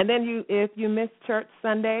 And then if you miss church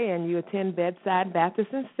Sunday and you attend Bedside Baptist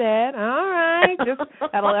instead, all right, just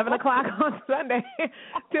at 11 o'clock on Sunday,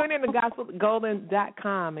 tune in to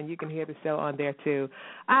gospelgolden.com and you can hear the show on there too.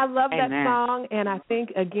 I love that song, and I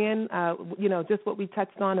think, again, just what we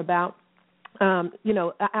touched on about,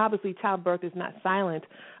 obviously childbirth is not silent,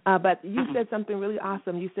 but you said something really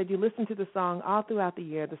awesome. You said you listen to the song all throughout the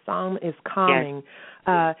year. The song is calming,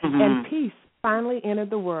 and peace finally entered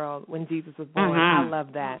the world when Jesus was born. I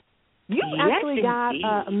love that. You actually got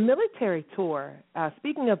a military tour.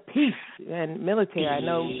 Speaking of peace and military, I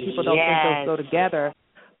know people don't think those go together,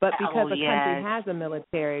 but because a country has a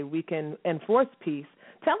military, we can enforce peace.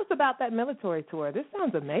 Tell us about that military tour. This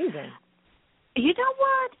sounds amazing. You know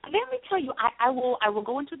what? Let me tell you, I will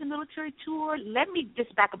go into the military tour. Let me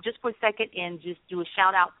just back up just for a second and just do a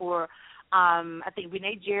shout out for I think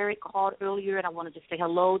Renee Jarrett called earlier, and I wanted to say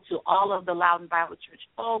hello to all of the Loudon Bible Church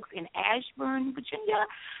folks in Ashburn, Virginia.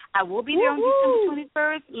 I will be there on December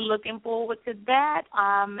 21st. Looking forward to that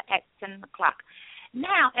at 10 o'clock.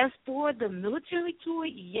 Now, as for the military tour,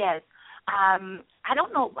 yes. I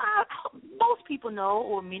don't know. Most people know,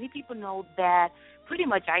 or many people know, that pretty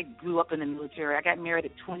much I grew up in the military. I got married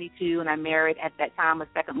at 22, and I married at that time a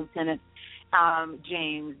second lieutenant,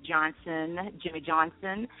 Jimmy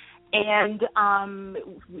Johnson. And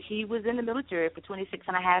he was in the military for 26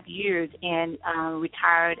 and a half years and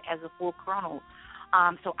retired as a full colonel.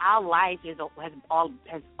 So our life has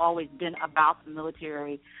always been about the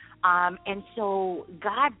military. And so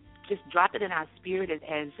God just dropped it in our spirit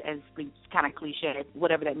as kind of cliche,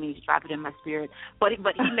 whatever that means, drop it in my spirit. But he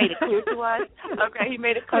made it clear to us. Okay, he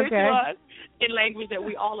made it clear to us in language that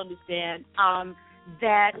we all understand.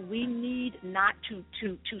 that we need not to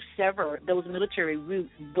sever those military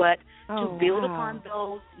roots, but to build upon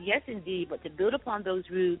those. Yes, indeed, but to build upon those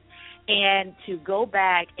roots and to go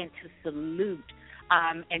back and to salute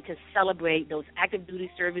and to celebrate those active duty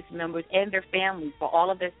service members and their families for all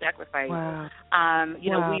of their sacrifice. Wow.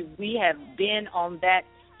 You know, we have been on that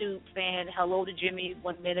stoop saying hello to Jimmy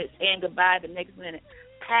 1 minute, saying goodbye the next minute,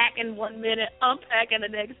 packing 1 minute, unpacking the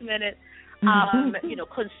next minute. You know,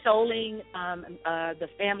 consoling the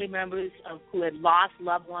family members who had lost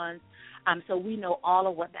loved ones. So we know all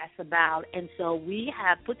of what that's about. And so we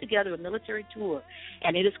have put together a military tour,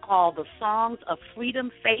 and it is called The Songs of Freedom,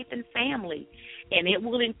 Faith, and Family. And it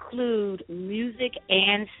will include music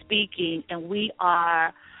and speaking. And we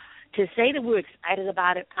are, to say that we're excited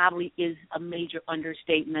about it probably is a major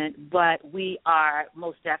understatement, but we are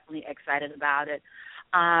most definitely excited about it.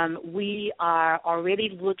 We are already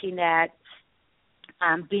looking at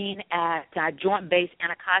being at Joint Base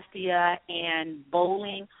Anacostia and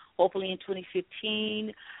Bowling, hopefully in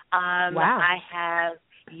 2015.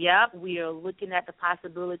 We are looking at the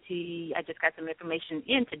possibility. I just got some information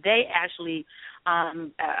in today, actually,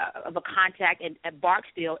 of a contact at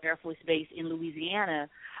Barksdale Air Force Base in Louisiana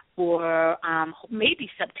for maybe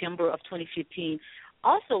September of 2015.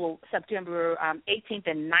 Also, September 18th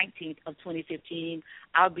and 19th of 2015,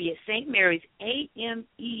 I'll be at St. Mary's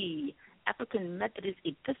AME, African Methodist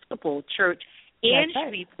Episcopal Church in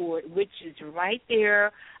Shreveport, which is right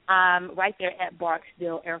there at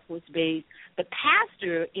Barksdale Air Force Base. The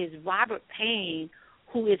pastor is Robert Payne,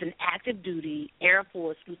 who is an active duty Air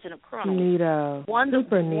Force Lieutenant Colonel. Neato.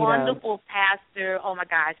 Wonderful pastor. Oh my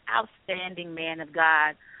gosh, outstanding man of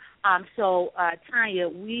God. So Tanya,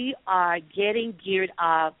 we are getting geared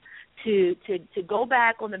up to go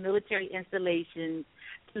back on the military installations,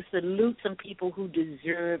 to salute some people who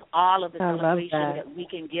deserve all of the celebration that we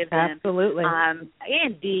can give them. Absolutely.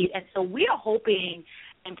 Indeed. And so we are hoping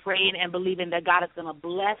and praying and believing that God is going to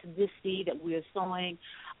bless this seed that we are sowing.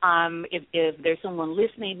 If there's someone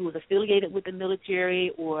listening who is affiliated with the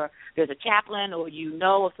military, or there's a chaplain, or you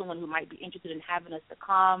know of someone who might be interested in having us to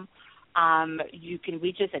come, you can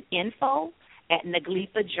reach us at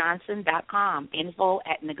info@negleathajohnson.com,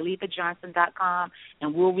 info@negleathajohnson.com,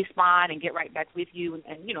 and we'll respond and get right back with you and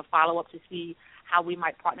you know, follow up to see how we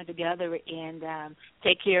might partner together and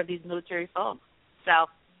take care of these military folks. So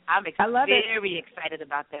I'm very excited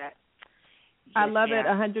about that. I love it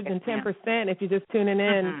 110%. If you're just tuning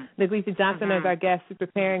in, Negleatha Johnson is our guest. She's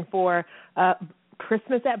preparing for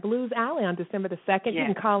Christmas at Blues Alley on December the 2nd. You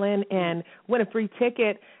can call in and win a free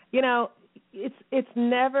ticket. You know, it's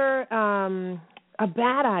never a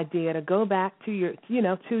bad idea to go back to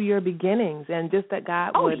your beginnings, and just that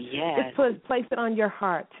God would just place it on your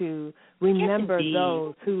heart to remember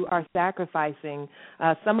those who are sacrificing,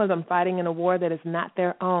 some of them fighting in a war that is not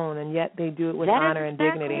their own, and yet they do it with honor and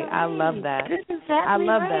dignity. I love that. I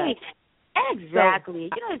love that. Exactly.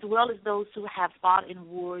 So, you know, as well as those who have fought in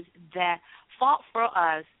wars that fought for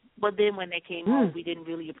us, but then when they came home, we didn't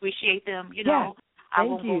really appreciate them, you know. I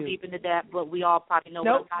won't go deep into that, but we all probably know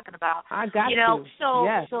what I'm talking about. I got you. Know, so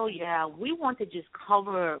we want to just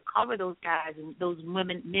cover those guys and those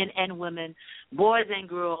women, men and women, boys and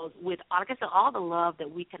girls, with, like I said, all the love that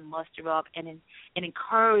we can muster up, and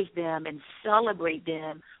encourage them and celebrate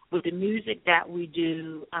them with the music that we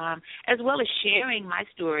do, as well as sharing my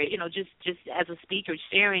story. You know, just as a speaker,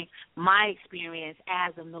 sharing my experience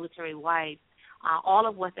as a military wife. All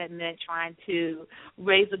of what that meant, trying to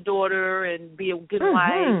raise a daughter and be a good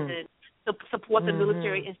wife and support the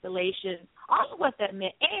military installation, all of what that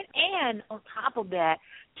meant, and on top of that,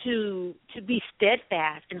 to be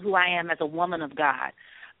steadfast in who I am as a woman of God.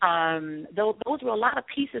 Those were a lot of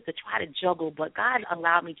pieces to try to juggle, but God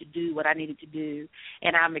allowed me to do what I needed to do,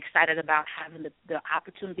 and I'm excited about having the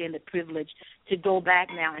opportunity and the privilege to go back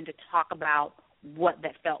now and to talk about what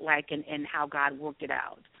that felt like and how God worked it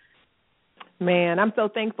out. Man, I'm so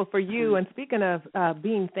thankful for you. And speaking of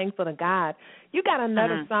being thankful to God, you got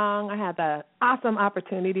another song. I had the awesome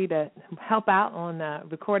opportunity to help out on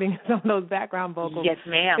recording some of those background vocals. Yes,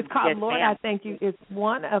 ma'am. It's called Lord, I Thank You. It's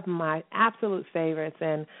one of my absolute favorites.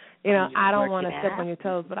 And, you know, I don't want to step on your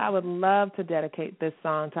toes, but I would love to dedicate this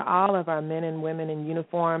song to all of our men and women in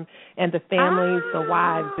uniform and the families, the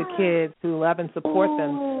wives, the kids who love and support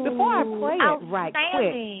them. Before I play it right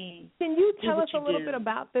quick, can you tell us a little bit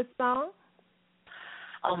about this song?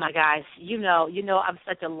 Oh my gosh, you know, I'm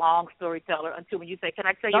such a long storyteller until when you say, "Can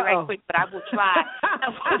I tell you right quick?" But I will try.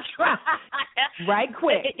 Right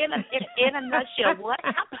quick. In a nutshell, what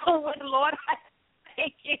happened when Lord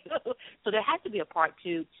Thank you. So there has to be a part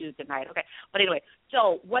two to tonight. Okay. But anyway,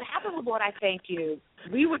 so what happened with Lord, I Thank You,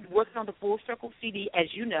 we were working on the Full Circle CD, as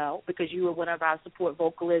you know, because you were one of our support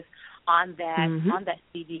vocalists on that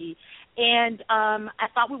CD. And I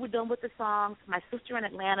thought we were done with the songs. My sister in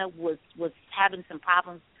Atlanta was having some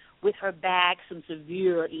problems with her back, some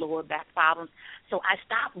severe lower back problems. So I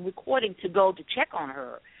stopped recording to go to check on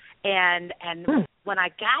her. And when I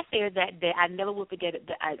got there that day, I never will forget it.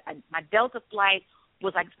 My Delta flight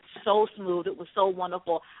was like so smooth. It was so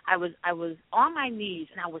wonderful. I was on my knees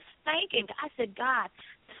and I was thanking. I said, God,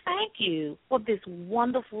 thank you for this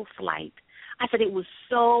wonderful flight. I said it was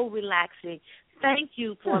so relaxing. Thank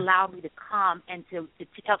you for allowing me to come and to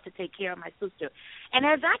help to take care of my sister. And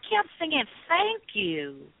as I kept singing, thank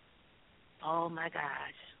you, oh my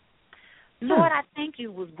gosh, Lord, I Thank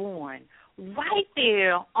You was born right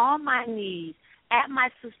there on my knees at my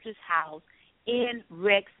sister's house in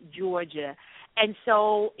Rex, Georgia. And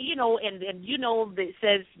so, you know, and you know, it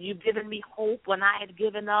says you've given me hope when I had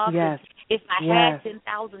given up. Yes. If I had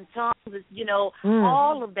 10,000 tongues, you know,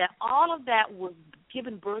 all of that was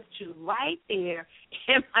given birth to right there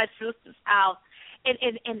in my sister's house. And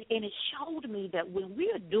it showed me that when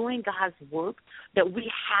we are doing God's work, that we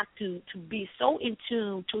have to be so in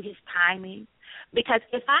tune to His timing. Because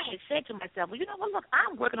if I had said to myself, well, you know what, look,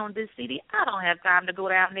 I'm working on this CD. I don't have time to go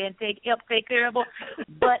down there and take care of it.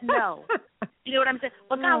 But no. You know what I'm saying?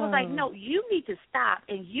 But God was like, no, you need to stop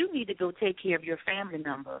and you need to go take care of your family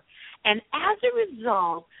member. And as a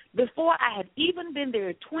result, before I had even been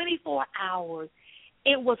there 24 hours,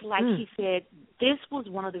 it was like He said, this was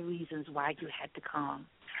one of the reasons why you had to come.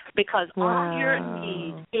 Because on your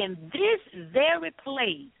knees, in this very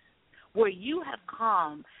place where you have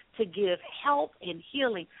come to give help and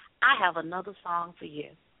healing, I have another song for you.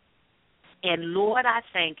 And Lord, I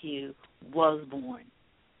Thank You was born.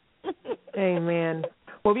 Amen.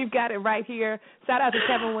 Well, we've got it right here. Shout out to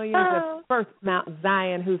Kevin Williams of First Mount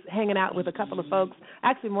Zion, who's hanging out with a couple of folks,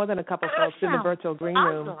 actually more than a couple of folks in the virtual green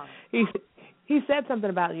room. He said something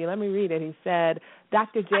about you. Let me read it. He said,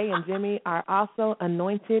 Dr. J and Jimmy are also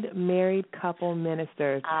anointed married couple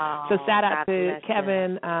ministers. So shout out to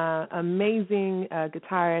Kevin, amazing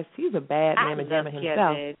guitarist. He's a bad mamma jamma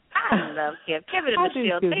himself. I love Kevin. Kevin and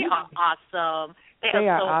Michelle, they are awesome. They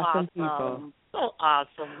are so awesome people. So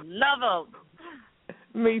awesome. Love them.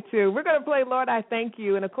 Me too. We're going to play Lord, I Thank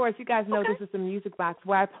You. And, of course, you guys know this is the Music Box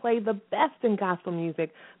where I play the best in gospel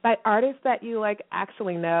music by artists that you,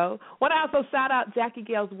 actually know. Want to also shout out Jackie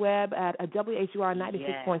Gales Webb at WHUR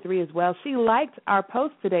 96.3 as well. She liked our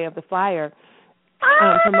post today of the flyer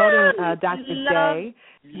promoting Dr. J.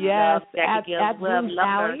 Yes, Jackie Gales Webb.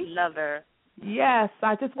 Love her. Yes,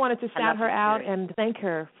 I just wanted to shout her out and thank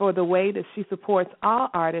her for the way that she supports all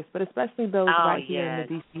artists, but especially those right here in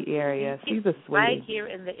the D.C. area. She's a sweetie. Right here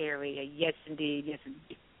in the area. Yes, indeed. Yes,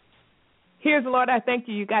 indeed. Here's Lord, I Thank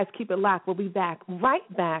You. You guys keep it locked. We'll be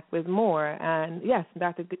right back with more. And, yes,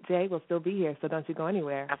 Dr. J will still be here, so don't you go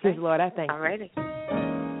anywhere. Okay. Here's Lord, I Thank You. All righty.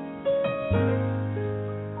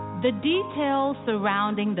 The details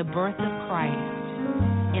surrounding the birth of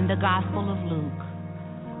Christ in the Gospel of Luke,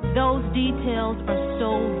 those details are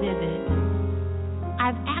so vivid.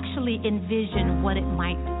 I've actually envisioned what it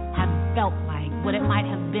might have felt like, what it might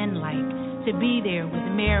have been like to be there with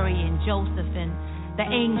Mary and Joseph and the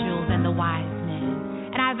angels and the wise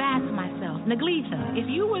men. And I've asked myself, Negleatha, if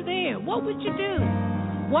you were there, what would you do?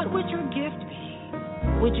 What would your gift be?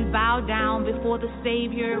 Would you bow down before the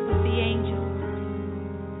Savior with the angels?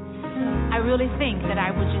 I really think that I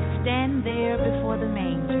would just stand there before the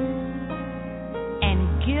manger and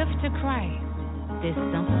give to Christ this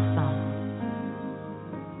simple song.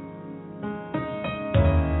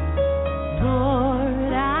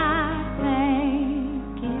 Lord, I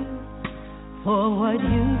thank you for what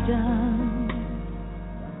you've done.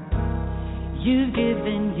 You've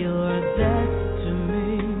given your best to me,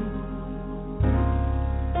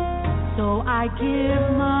 so I give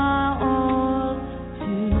my all to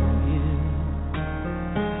you.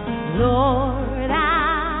 Lord,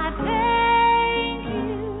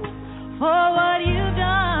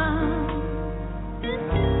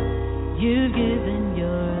 you've given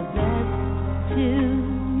your best to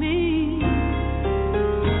me,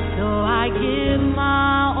 so I give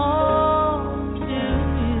my all to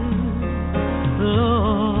you,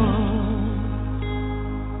 Lord.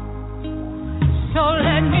 So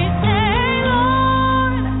let me say,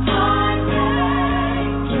 Lord,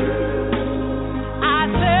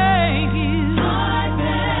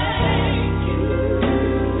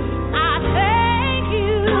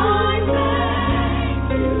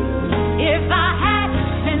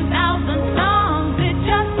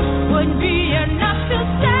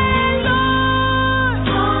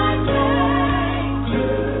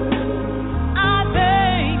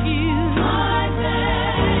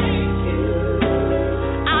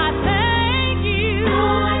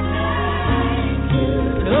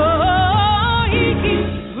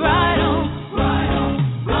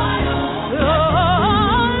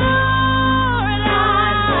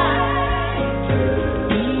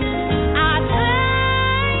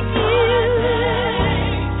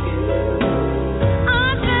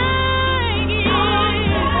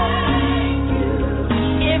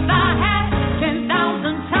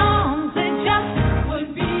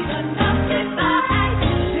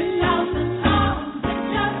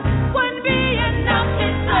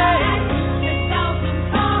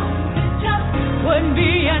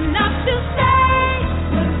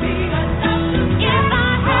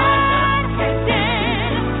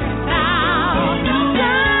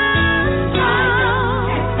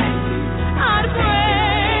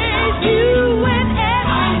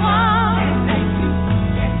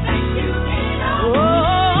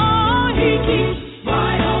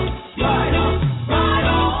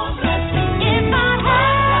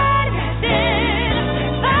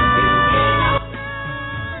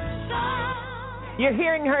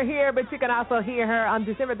 also hear her on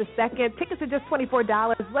December the 2nd. Tickets are just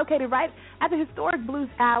 $24. Located right at the historic Blues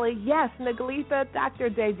Alley. Yes, Negleatha, Dr.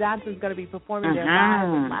 J. Johnson is going to be performing there live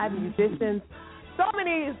with live musicians. So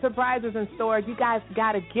many surprises in store. You guys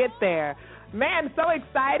got to get there. Man, so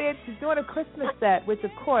excited. She's doing a Christmas set, which,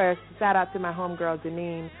 of course, shout out to my homegirl,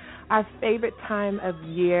 Janine, our favorite time of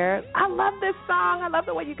year. I love this song. I love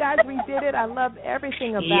the way you guys redid it. I love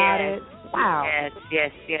everything about it. Wow.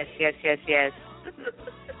 Yes.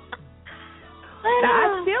 Now,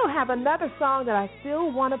 I still have another song that I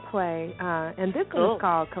still want to play, and this one is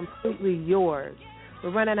called Completely Yours. We're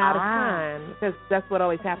running out of time because that's what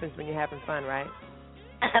always happens when you're having fun, right?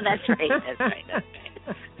 That's right.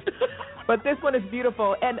 But this one is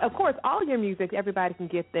beautiful. And, of course, all your music, everybody can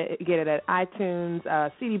get it at iTunes,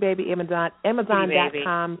 CD Baby,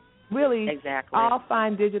 Amazon.com. Really, all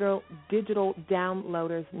fine digital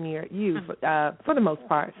downloaders near you for the most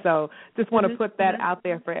part. So just want to put that out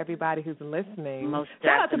there for everybody who's listening.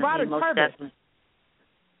 Shout out to Broderick Purvis.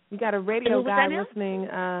 You got a radio guy listening.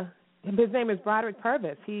 His name is Broderick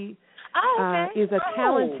Purvis. He is a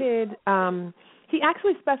talented. He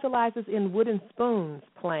actually specializes in wooden spoons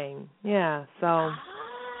playing. Yeah, so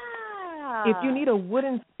if you need a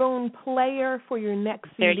wooden spoon player for your next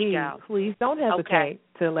CD, please don't hesitate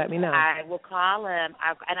to let me know. I will call him,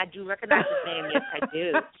 and I do recognize his name. Yes, I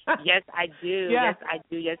do. Yes, I do. Yeah.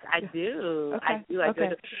 Yes, I do. Okay. I do.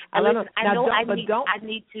 Okay. And listen, I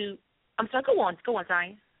need to. I'm sorry. Go on,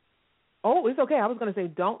 Zion. Oh, it's okay. I was going to say,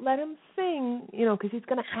 don't let him sing, because he's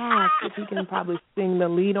going to ask if he can probably sing the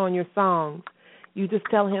lead on your song. You just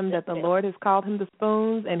tell him that the Lord has called him the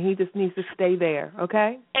spoons, and he just needs to stay there,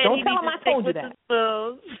 okay? And don't tell him I told you that.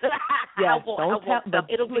 Yes, don't tell him.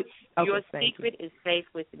 Your secret is safe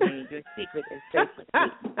with me. Your secret is safe with me.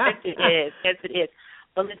 Yes, it is. Yes, it is.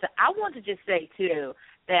 But listen, I want to just say, too,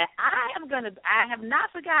 that I have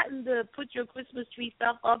not forgotten the Put Your Christmas Tree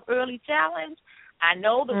Stuff Up Early challenge. I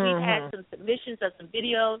know that we've had some submissions of some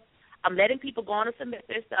videos. I'm letting people go on and submit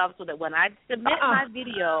their stuff so that when I submit my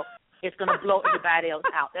video, it's going to blow everybody else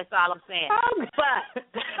out. That's all I'm saying.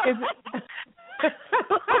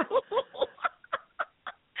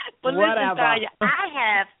 But listen, Tanya, I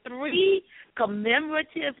have 3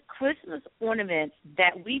 commemorative Christmas ornaments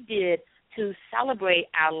that we did to celebrate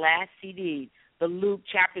our last CD, the Luke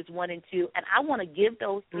chapters 1 and 2, and I want to give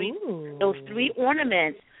those 3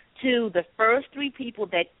 ornaments to the first 3 people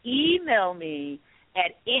that email me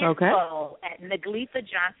at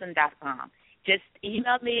info@negleathajohnson.com. Just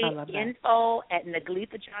email me,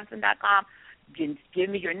 info@negleathajohnson.com. Give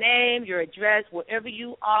me your name, your address, wherever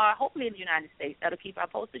you are, hopefully in the United States. That'll keep our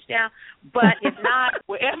postage down. But if not,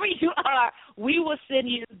 wherever you are, we will send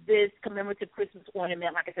you this commemorative Christmas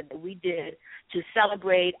ornament, like I said, that we did to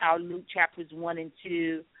celebrate our Luke chapters 1 and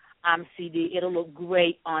 2 CD. It'll look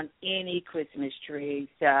great on any Christmas tree.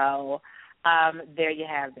 So there you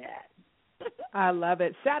have that. I love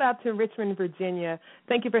it. Shout out to Richmond, Virginia.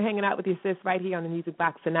 Thank you for hanging out with your sis right here on the Music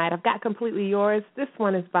Box tonight. I've got Completely Yours. This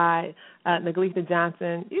one is by Negleatha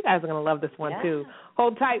Johnson. You guys are going to love this one, too.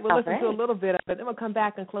 Hold tight. We'll listen to a little bit of it. Then we'll come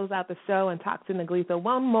back and close out the show and talk to Negleatha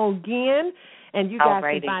one more again. And you guys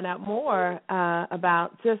can find out more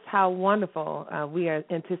about just how wonderful we are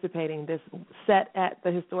anticipating this set at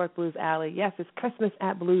the historic Blues Alley. Yes, it's Christmas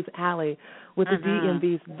at Blues Alley with the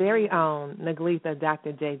DMV's very own Negleatha,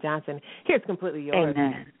 Dr. J. Johnson. Here's Completely Yours.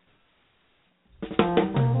 Amen.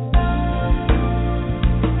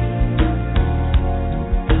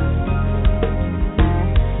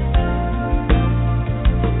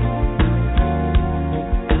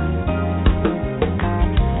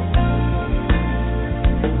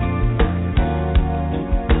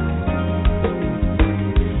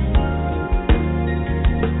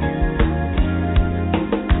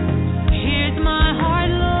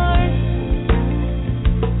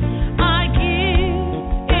 I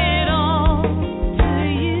give it all to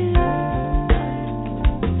you.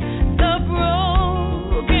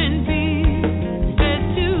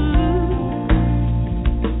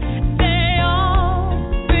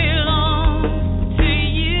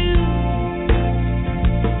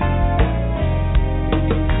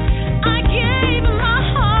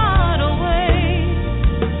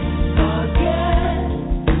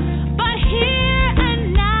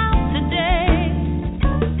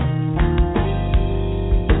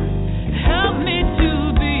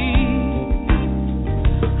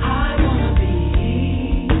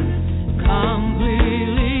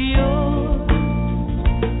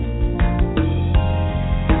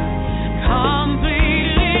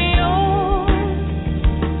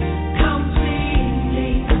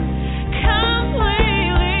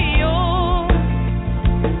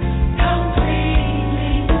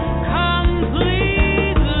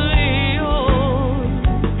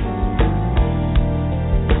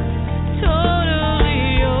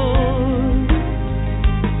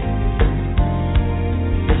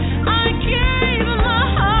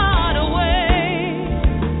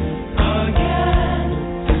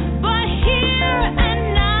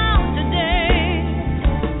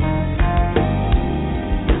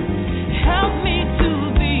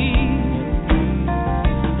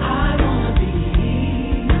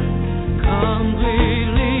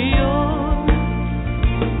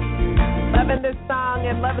 Loving this song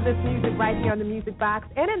and loving this music right here on the Music Box.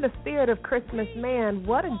 And in the spirit of Christmas, man,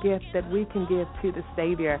 what a gift that we can give to the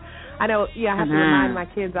Savior. I know, I have to remind my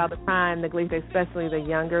kids all the time, Negleatha, especially the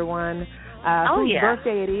younger one, whose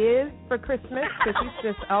birthday it is for Christmas, because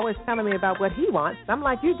he's just always telling me about what he wants. I'm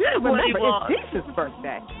like, you do remember, it's Jesus'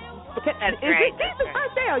 birthday. Is it Jesus'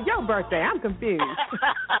 birthday or your birthday? I'm confused.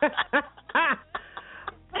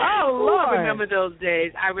 Oh, Lord. I remember those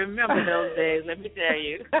days. Let me tell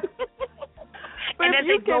you. And as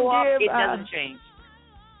they go up, it doesn't change.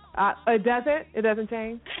 It doesn't? It doesn't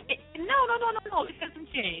change? No. It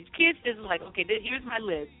doesn't change. Kids just like, okay, here's my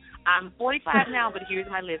list. I'm 45 now, but here's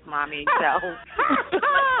my list, Mommy. So.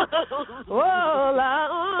 Whoa,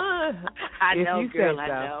 Lord. I know, girl, I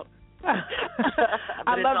know.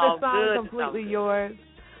 I love this song, Completely Yours.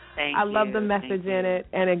 I love the message in it.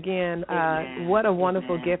 And again, what a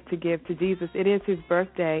wonderful gift to give to Jesus. It is his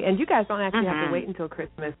birthday. And you guys don't actually have to wait until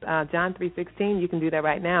Christmas. John 3:16, you can do that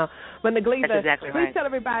right now. But Negleatha, please tell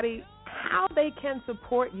everybody how they can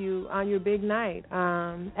support you on your big night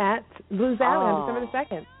at Blues Alley on December the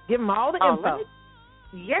 2nd. Give them all the info.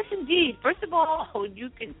 Yes, indeed. First of all, you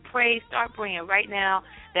can start praying right now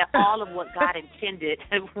that all of what God intended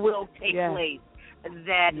will take place.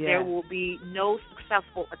 That there will be no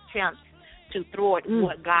successful attempts to thwart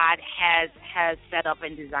what God has set up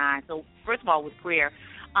and designed. So first of all, with prayer,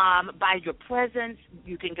 by your presence,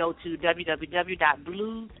 you can go to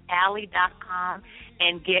www.bluesalley.com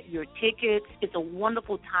and get your tickets. It's a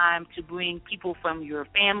wonderful time to bring people from your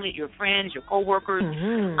family, your friends, your coworkers,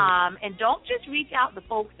 and don't just reach out to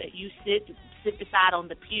folks that you sit beside on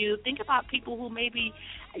the pew. Think about people who maybe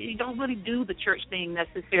you don't really do the church thing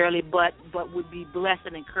necessarily, but would be blessed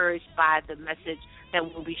and encouraged by the message that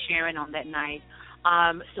we'll be sharing on that night.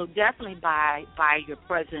 So definitely by your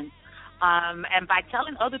presence. And by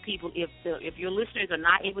telling other people, if your listeners are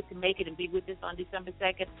not able to make it and be with us on December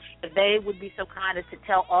 2nd, if they would be so kind as to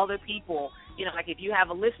tell other people, like if you have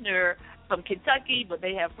a listener from Kentucky, but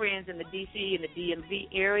they have friends in the D.C. and the DMV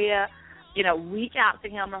area, reach out to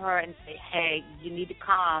him or her and say, hey, you need to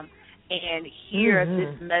come and hear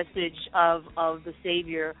this message of the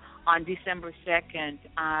Savior on December 2nd.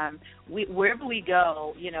 Wherever we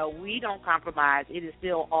go, we don't compromise. It is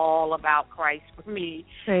still all about Christ for me.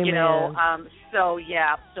 Amen. So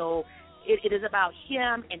it is about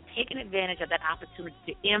him and taking advantage of that opportunity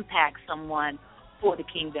to impact someone for the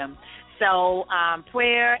kingdom. So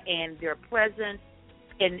prayer and their presence.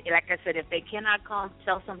 And like I said, if they cannot come,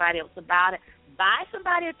 tell somebody else about it. Buy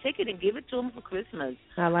somebody a ticket and give it to them for Christmas.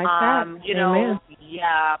 I like that. Amen.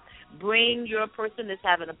 Bring your person that's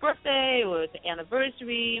having a birthday or it's an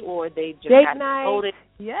anniversary or they just date got night. voted.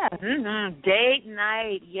 Yeah. Date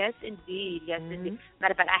night. Yes, indeed. Indeed.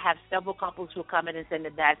 Matter of fact, I have several couples who are coming and saying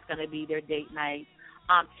that's going to be their date night.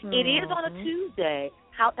 It is on a Tuesday.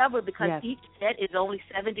 However, because each set is only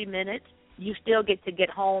 70 minutes, you still get to get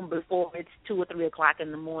home before it's 2 or 3 o'clock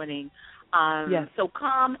in the morning. So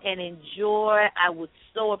come and enjoy. I would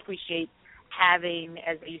so appreciate having,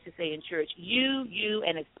 as they used to say in church, you,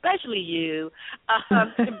 and especially you,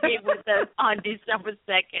 to be with us on December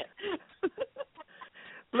 2nd.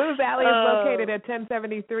 Blues Alley is located at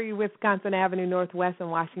 1073 Wisconsin Avenue Northwest in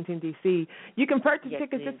Washington, D.C. You can purchase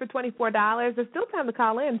tickets just for $24. There's still time to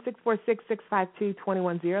call in,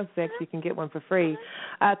 646-652-2106. You can get one for free.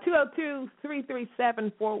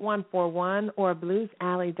 202-337-4141 or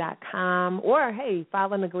bluesalley.com. Or, hey,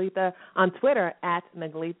 follow Negleatha on Twitter at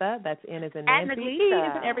Negleatha. That's N as in Nancy. He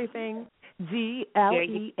is in everything.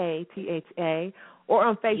 Gleatha. Or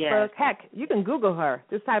on Facebook. Heck, you can Google her.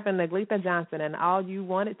 Just type in Negleatha Johnson, and all you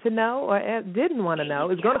wanted to know or didn't want to know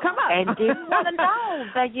is going to come up. And didn't want to know,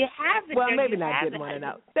 but you have it. Well, maybe not didn't want to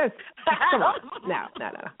know. Come on. No.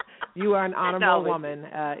 You are an honorable woman.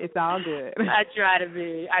 It's all good. I try to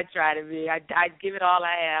be. I give it all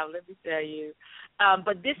I have, let me tell you.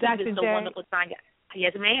 But this is just a wonderful time.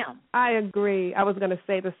 Yes, ma'am. I agree. I was going to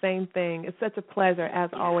say the same thing. It's such a pleasure, as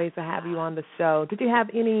always, to have you on the show. Did you have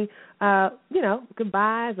any,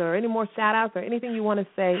 goodbyes or any more shout-outs or anything you want to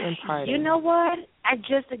say in parting? You know what? I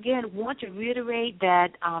just, again, want to reiterate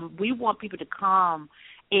that we want people to come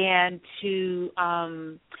and to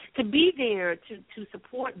be there to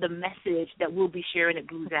support the message that we'll be sharing at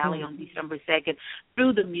Blues Alley on December 2nd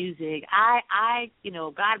through the music. I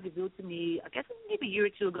God revealed to me, I guess maybe a year or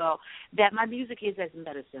two ago, that my music is as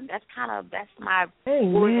medicine. That's my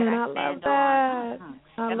word that I stand on.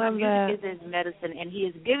 I love my that. music is as medicine, and He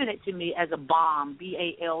has given it to me as a balm,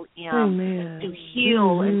 BALM, to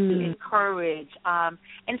heal and to encourage.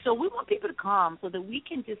 And so we want people to come so that we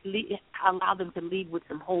can just allow them to leave with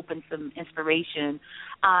some hope and some inspiration.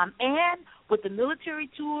 And with the military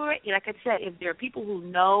tour, like I said, if there are people who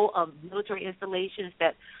know of military installations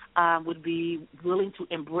that would be willing to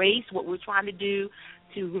embrace what we're trying to do,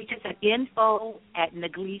 to reach us at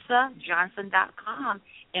info@negleathajohnson.com,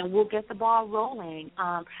 and we'll get the ball rolling.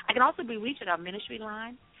 I can also be reached at our ministry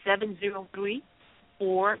line,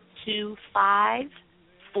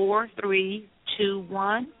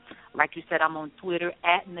 703-425-4321. Like you said, I'm on Twitter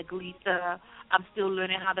 @Negleatha. I'm still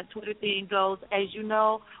learning how the Twitter thing goes, as you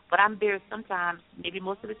know, but I'm there sometimes, maybe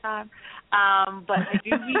most of the time. But if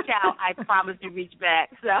you reach out, I promise to reach back.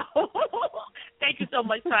 So thank you so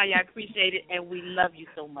much, Tanya. I appreciate it, and we love you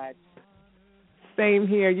so much. Same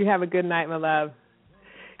here. You have a good night, my love.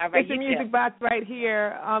 All right, it's the Music Box right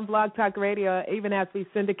here on Blog Talk Radio, even as we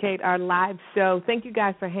syndicate our live show. Thank you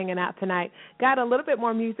guys for hanging out tonight. Got a little bit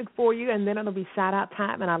more music for you, and then it'll be shout-out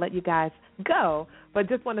time, and I'll let you guys go. But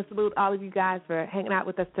just want to salute all of you guys for hanging out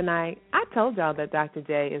with us tonight. I told y'all that Dr.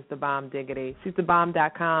 J is the bomb diggity. She's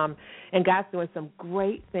thebomb.com, and God's doing some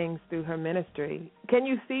great things through her ministry. Can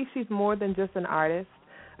you see she's more than just an artist?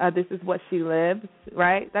 This is what she lives,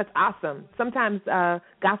 right? That's awesome. Sometimes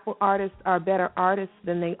gospel artists are better artists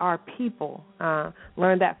than they are people.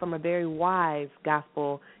 Learned that from a very wise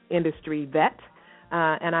gospel industry vet,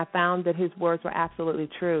 and I found that his words were absolutely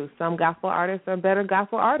true. Some gospel artists are better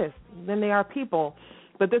gospel artists than they are people,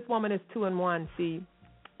 but this woman is 2 in 1. She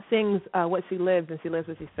sings what she lives, and she lives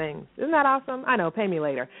what she sings. Isn't that awesome? I know, pay me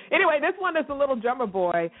later. Anyway, this one is a little drummer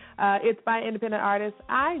boy. It's by an independent artist.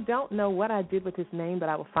 I don't know what I did with his name, but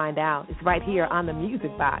I will find out. It's right here on the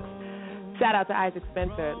Music Box. Shout out to Isaac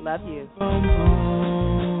Spencer. Love you.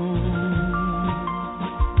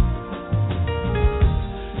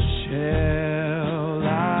 Shall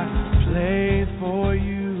I play for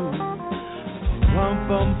you? Bum,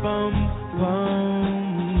 bum, bum, bum.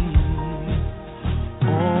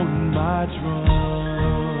 My drum,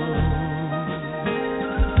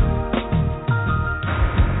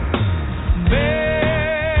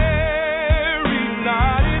 Mary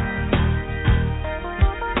nodded,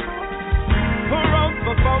 bum, bum,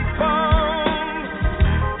 bum, bum.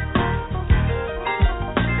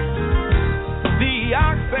 The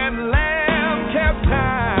ox and lamb kept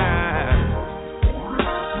time,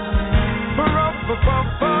 bum, bum, bum,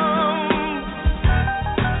 bum.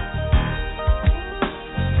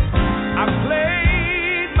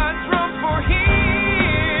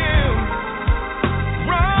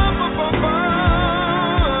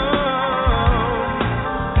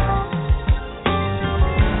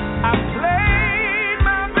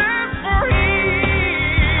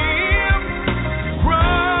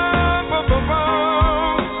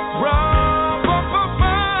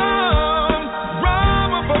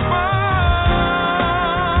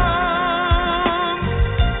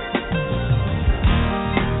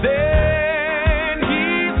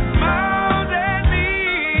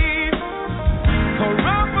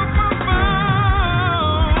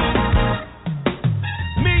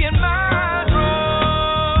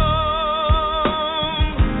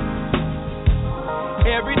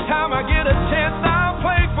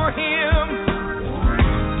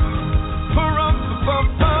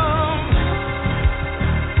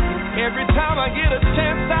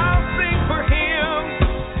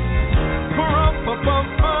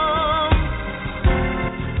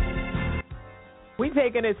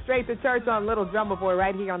 Taking it straight to church on Little Drummer Boy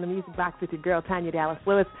right here on the Music Box with your girl, Tanya Dallas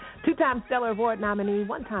Lewis, 2-time Stellar Award nominee,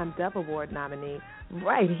 1-time Dove Award nominee,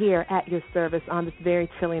 right here at your service on this very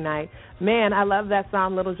chilly night. Man, I love that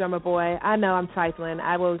song, Little Drummer Boy. I know I'm trifling.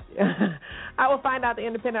 I will I will find out the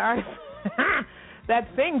independent artist that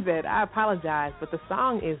sings it. I apologize, but the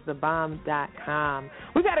song is thebomb.com.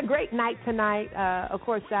 We've had a great night tonight. Of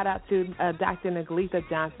course, shout out to Dr. Negleatha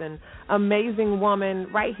Johnson, amazing woman,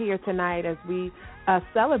 right here tonight as we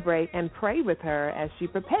celebrate and pray with her as she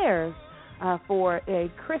prepares for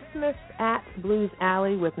a Christmas at Blues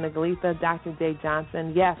Alley with Negleatha, Dr. J.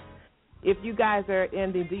 Johnson. Yes, if you guys are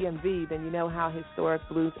in the DMV, then you know how historic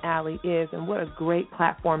Blues Alley is and what a great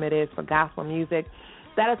platform it is for gospel music.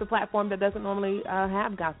 That is a platform that doesn't normally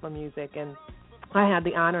have gospel music, and I had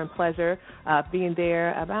the honor and pleasure of being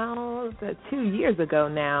there about 2 years ago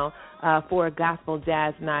now for a gospel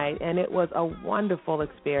jazz night, and it was a wonderful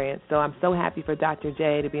experience. So I'm so happy for Dr.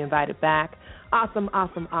 J to be invited back. Awesome,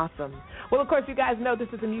 awesome, awesome. Well, of course, you guys know this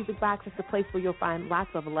is a Music Box. It's a place where you'll find lots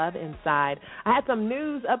of love inside. I had some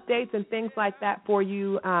news updates and things like that for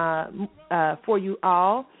you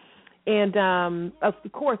all. And, of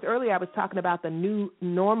course, earlier I was talking about the new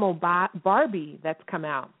normal Barbie that's come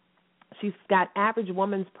out. She's got average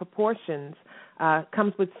woman's proportions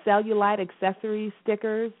Comes with cellulite accessories,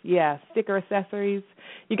 stickers. Yeah, sticker accessories.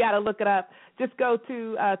 You got to look it up. Just go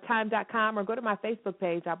to time.com or go to my Facebook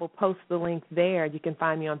page. I will post the link there. You can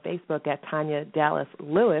find me on Facebook at Tanya Dallas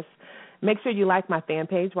Lewis. Make sure you like my fan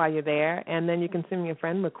page while you're there, and then you can send me a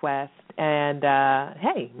friend request. And,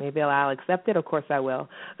 hey, maybe I'll accept it. Of course I will.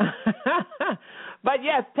 But,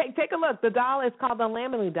 yes, take a look. The doll is called the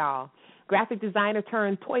Lamely doll. Graphic designer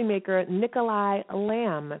turned toy maker Nikolai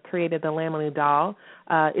Lamb created the Lamely doll.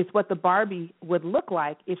 It's what the Barbie would look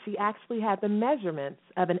like if she actually had the measurements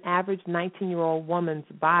of an average 19-year-old woman's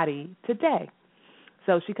body today.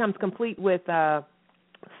 So she comes complete with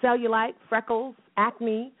cellulite, freckles,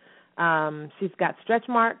 acne. She's got stretch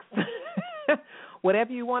marks.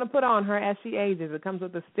 Whatever you want to put on her as she ages. It comes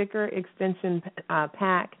with a sticker extension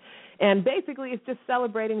pack. And basically it's just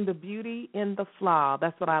celebrating the beauty in the flaw.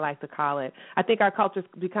 That's what I like to call it. I think our culture's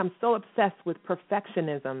become so obsessed with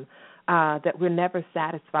perfectionism that we're never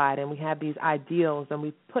satisfied, and we have these ideals, and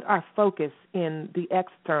we put our focus in the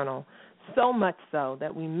external so much so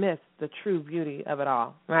that we miss the true beauty of it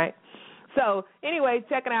all, right? So, anyway,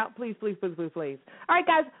 check it out. Please, please, please, please, please. All right,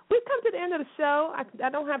 guys, we've come to the end of the show. I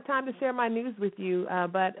don't have time to share my news with you,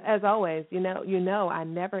 but as always, you know, I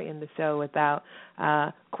never end the show without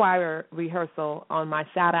choir rehearsal on my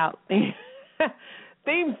shout-out theme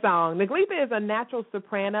song. Negleatha is a natural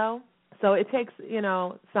soprano, so it takes,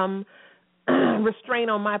 some restraint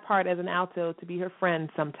on my part as an alto to be her friend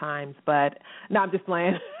sometimes, but no, I'm just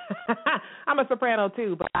playing. I'm a soprano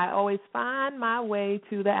too, but I always find my way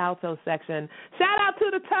to the alto section. Shout out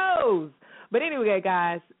to the toes. But anyway,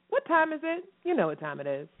 guys, what time is it? You know what time it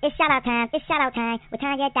is. It's shout out time. It's shout out time. With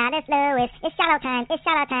Tanya Dallas Lewis. It's shout out time. It's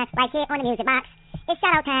shout out time. Right here on the music box. It's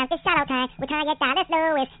shout out time. It's shout out time. With Tanya Dallas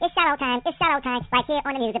Lewis. It's shout out time. It's shout out time. Right here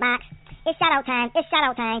on the music box. It's shout out time. It's shout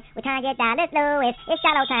out time. With Tanya Dallas Lewis. It's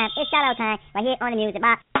shout out time. It's shout out time. Right here on the music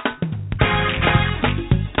box.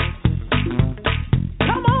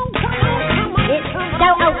 It's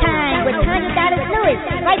shout out time with Tanya Dallas Lewis.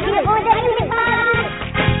 Right here on the music box.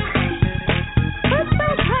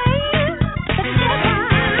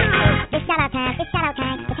 It's shout out time. It's shout out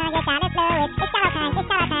time with Tanya Dallas Lewis. It's shout out time. It's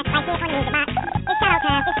shout out time. Right here on the music box. It's shout out time. It's shout out time with Tanya Dallas Lewis. It's shout out time. It's shout out time. Right here on the music box. It's shout out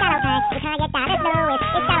time. It's shout out time with Tanya Dallas Lewis.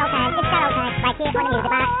 It's shout out time. It's shout out time. Right here on the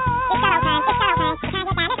music box.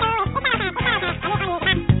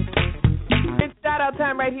 It's shout-out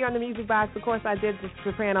time right here on the music box. Of course, I did the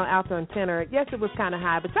soprano, alto, and tenor. Yes, it was kind of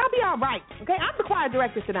high, but y'all be all right, okay? I'm the choir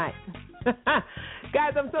director tonight.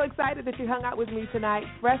 Guys, I'm so excited that you hung out with me tonight.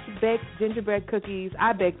 Fresh-baked gingerbread cookies.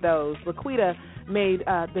 I baked those. Laquita made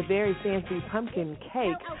the very fancy pumpkin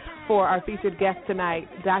cake for our featured guest tonight,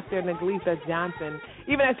 Dr. Negleatha Johnson,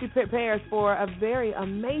 even as she prepares for a very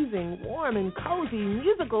amazing, warm, and cozy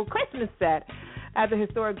musical Christmas set at the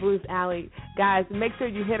historic Blues Alley. Guys, make sure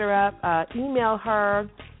you hit her up, email her,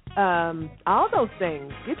 all those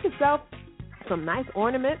things. Get yourself some nice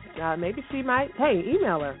ornaments. Maybe she might,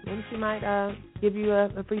 email her. Maybe she might give you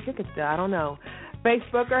a free ticket still. I don't know.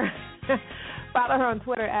 Facebook her. Follow her on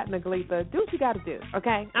Twitter at Negleatha. Do what you got to do,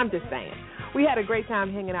 okay? I'm just saying. We had a great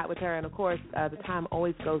time hanging out with her, and, of course, the time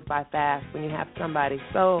always goes by fast when you have somebody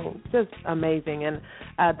so just amazing. And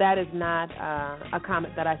that is not a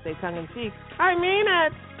comment that I say tongue-in-cheek. I mean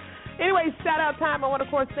it. Anyway, shout-out time. I want to,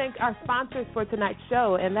 of course, thank our sponsors for tonight's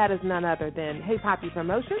show, and that is none other than Hey Poppy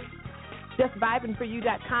Promotions,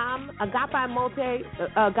 JustVibingForYou.com,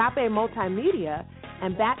 Agape Multimedia,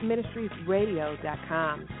 and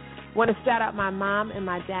BatMinistriesRadio.com. I want to shout out my mom and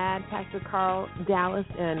my dad, Pastor Carl Dallas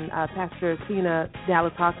and Pastor Tina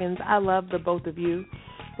Dallas Hawkins. I love the both of you.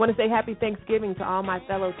 I want to say happy Thanksgiving to all my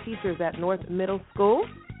fellow teachers at North Middle School.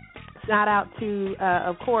 Shout out to,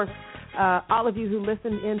 of course, all of you who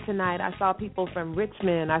listened in tonight. I saw people from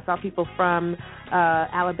Richmond. I saw people from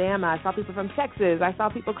Alabama. I saw people from Texas. I saw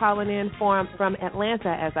people calling in from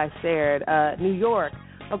Atlanta, as I shared, New York.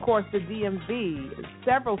 Of course, the DMV,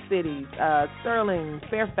 several cities, Sterling,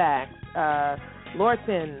 Fairfax,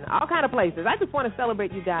 Lorton, all kind of places. I just want to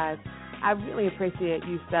celebrate you guys. I really appreciate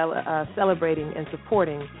you celebrating and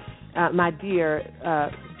supporting my dear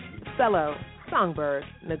fellow songbird,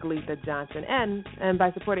 Negleatha Johnson. And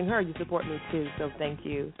by supporting her, you support me too, so thank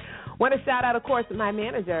you. Want to shout out, of course, my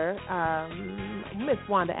manager, Miss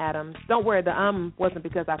Wanda Adams. Don't worry, the wasn't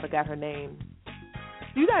because I forgot her name.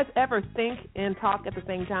 Do you guys ever think and talk at the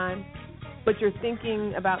same time, but you're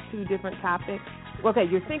thinking about two different topics? Okay,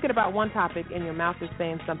 you're thinking about one topic and your mouth is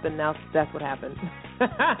saying something else. That's what happens.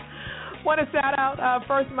 Want to shout out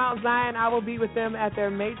First Mount Zion. I will be with them at their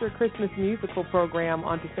major Christmas musical program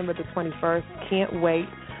on December the 21st. Can't wait.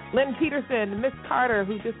 Lynn Peterson, Miss Carter,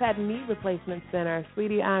 who just had knee replacement center.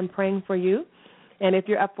 Sweetie, I'm praying for you. And if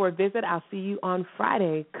you're up for a visit, I'll see you on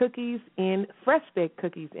Friday. Fresh baked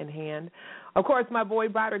cookies in hand. Of course, my boy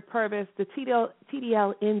Broderick Purvis, the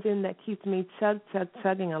TDL engine that keeps me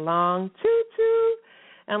chugging along. Choo-choo.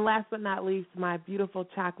 And last but not least, my beautiful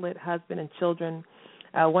chocolate husband and children.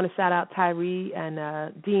 I want to shout out Tyree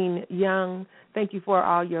and Dean Young. Thank you for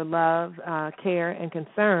all your love, care, and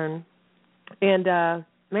concern. And,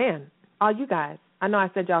 man, all you guys. I know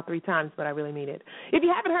I said y'all 3 times, but I really mean it. If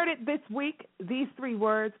you haven't heard it this week, these 3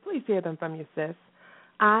 words, please hear them from your sis.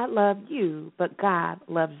 I love you, but God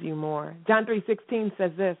loves you more. John 3:16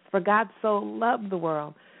 says this, for God so loved the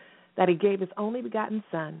world that he gave his only begotten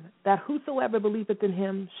Son, that whosoever believeth in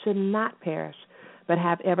him should not perish, but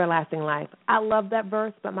have everlasting life. I love that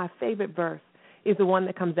verse, but my favorite verse is the one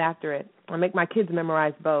that comes after it. I make my kids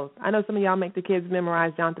memorize both. I know some of y'all make the kids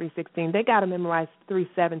memorize John 3:16. They got to memorize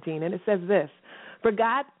 3:17, and it says this, for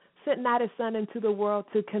God sent not his Son into the world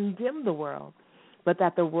to condemn the world, but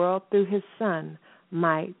that the world through his Son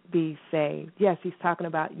might be saved. Yes, he's talking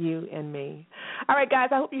about you and me. All right, guys,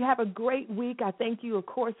 I hope you have a great week. I thank you, of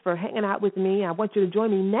course, for hanging out with me. I want you to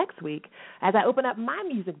join me next week as I open up my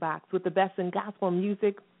music box with the best in gospel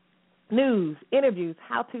music, news, interviews,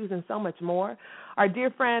 how-tos, and so much more. Our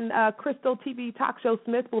dear friend Crystal TV Talk Show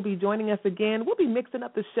Smith will be joining us again. We'll be mixing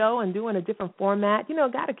up the show and doing a different format. You know,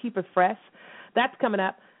 got to keep it fresh. That's coming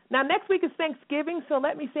up. Now, next week is Thanksgiving, so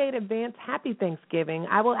let me say in advance, happy Thanksgiving.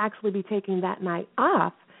 I will actually be taking that night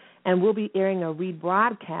off, and we'll be airing a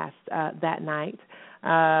rebroadcast that night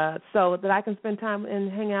so that I can spend time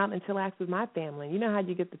and hang out and chillax with my family. You know how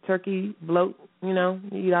you get the turkey bloat, you know,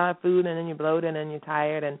 you eat all that food and then you're bloated and you're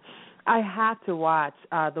tired, and I have to watch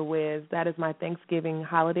The Wiz. That is my Thanksgiving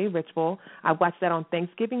holiday ritual. I watch that on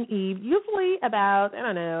Thanksgiving Eve, usually about,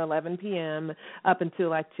 11 p.m. up until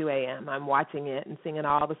like 2 a.m. I'm watching it and singing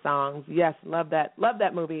all the songs. Yes, love that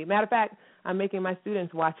movie. Matter of fact, I'm making my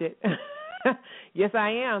students watch it. Yes, I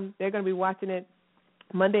am. They're going to be watching it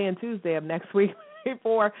Monday and Tuesday of next week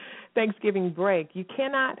before Thanksgiving break. You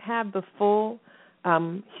cannot have the full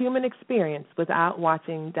human experience without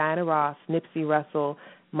watching Diana Ross, Nipsey Russell,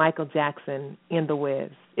 Michael Jackson in The Wiz.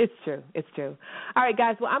 It's true. It's true. All right,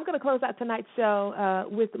 guys. Well, I'm going to close out tonight's show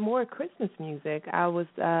with more Christmas music. I will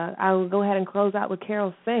go ahead and close out with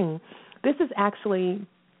Carol Sing. This is actually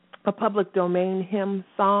a public domain hymn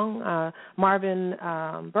song. Marvin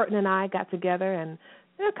Burton and I got together and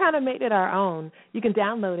kind of made it our own. You can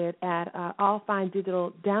download it at all fine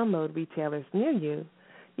digital download retailers near you.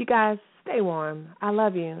 You guys, stay warm. I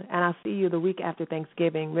love you, and I'll see you the week after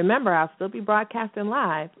Thanksgiving. Remember, I'll still be broadcasting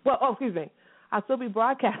live. I'll still be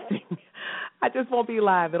broadcasting. I just won't be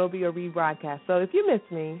live. It'll be a rebroadcast. So if you miss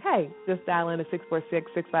me, hey, just dial in to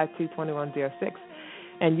 646-652-2106,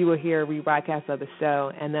 and you will hear a rebroadcast of the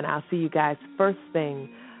show, and then I'll see you guys first thing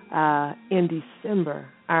in December,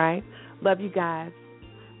 all right? Love you guys.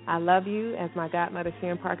 I love you, as my godmother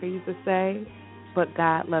Sharon Parker used to say, but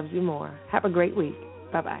God loves you more. Have a great week.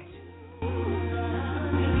 Bye-bye.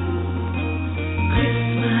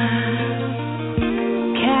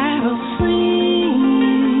 Carol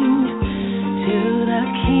sing to the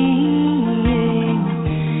King,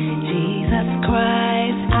 Jesus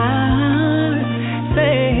Christ our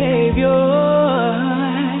Savior.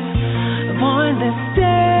 Born this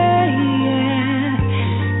day,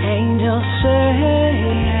 angels say,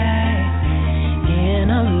 in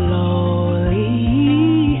a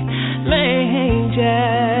lowly manger.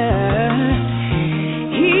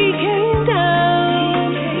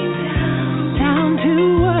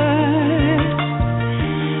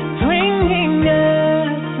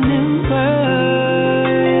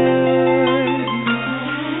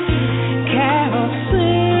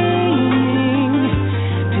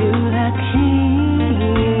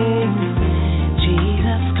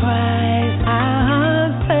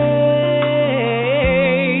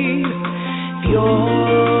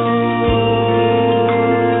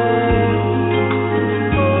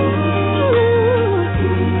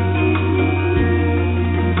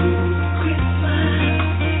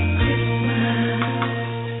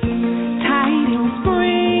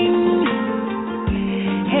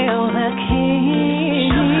 Hail the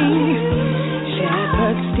King,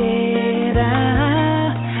 shepherds did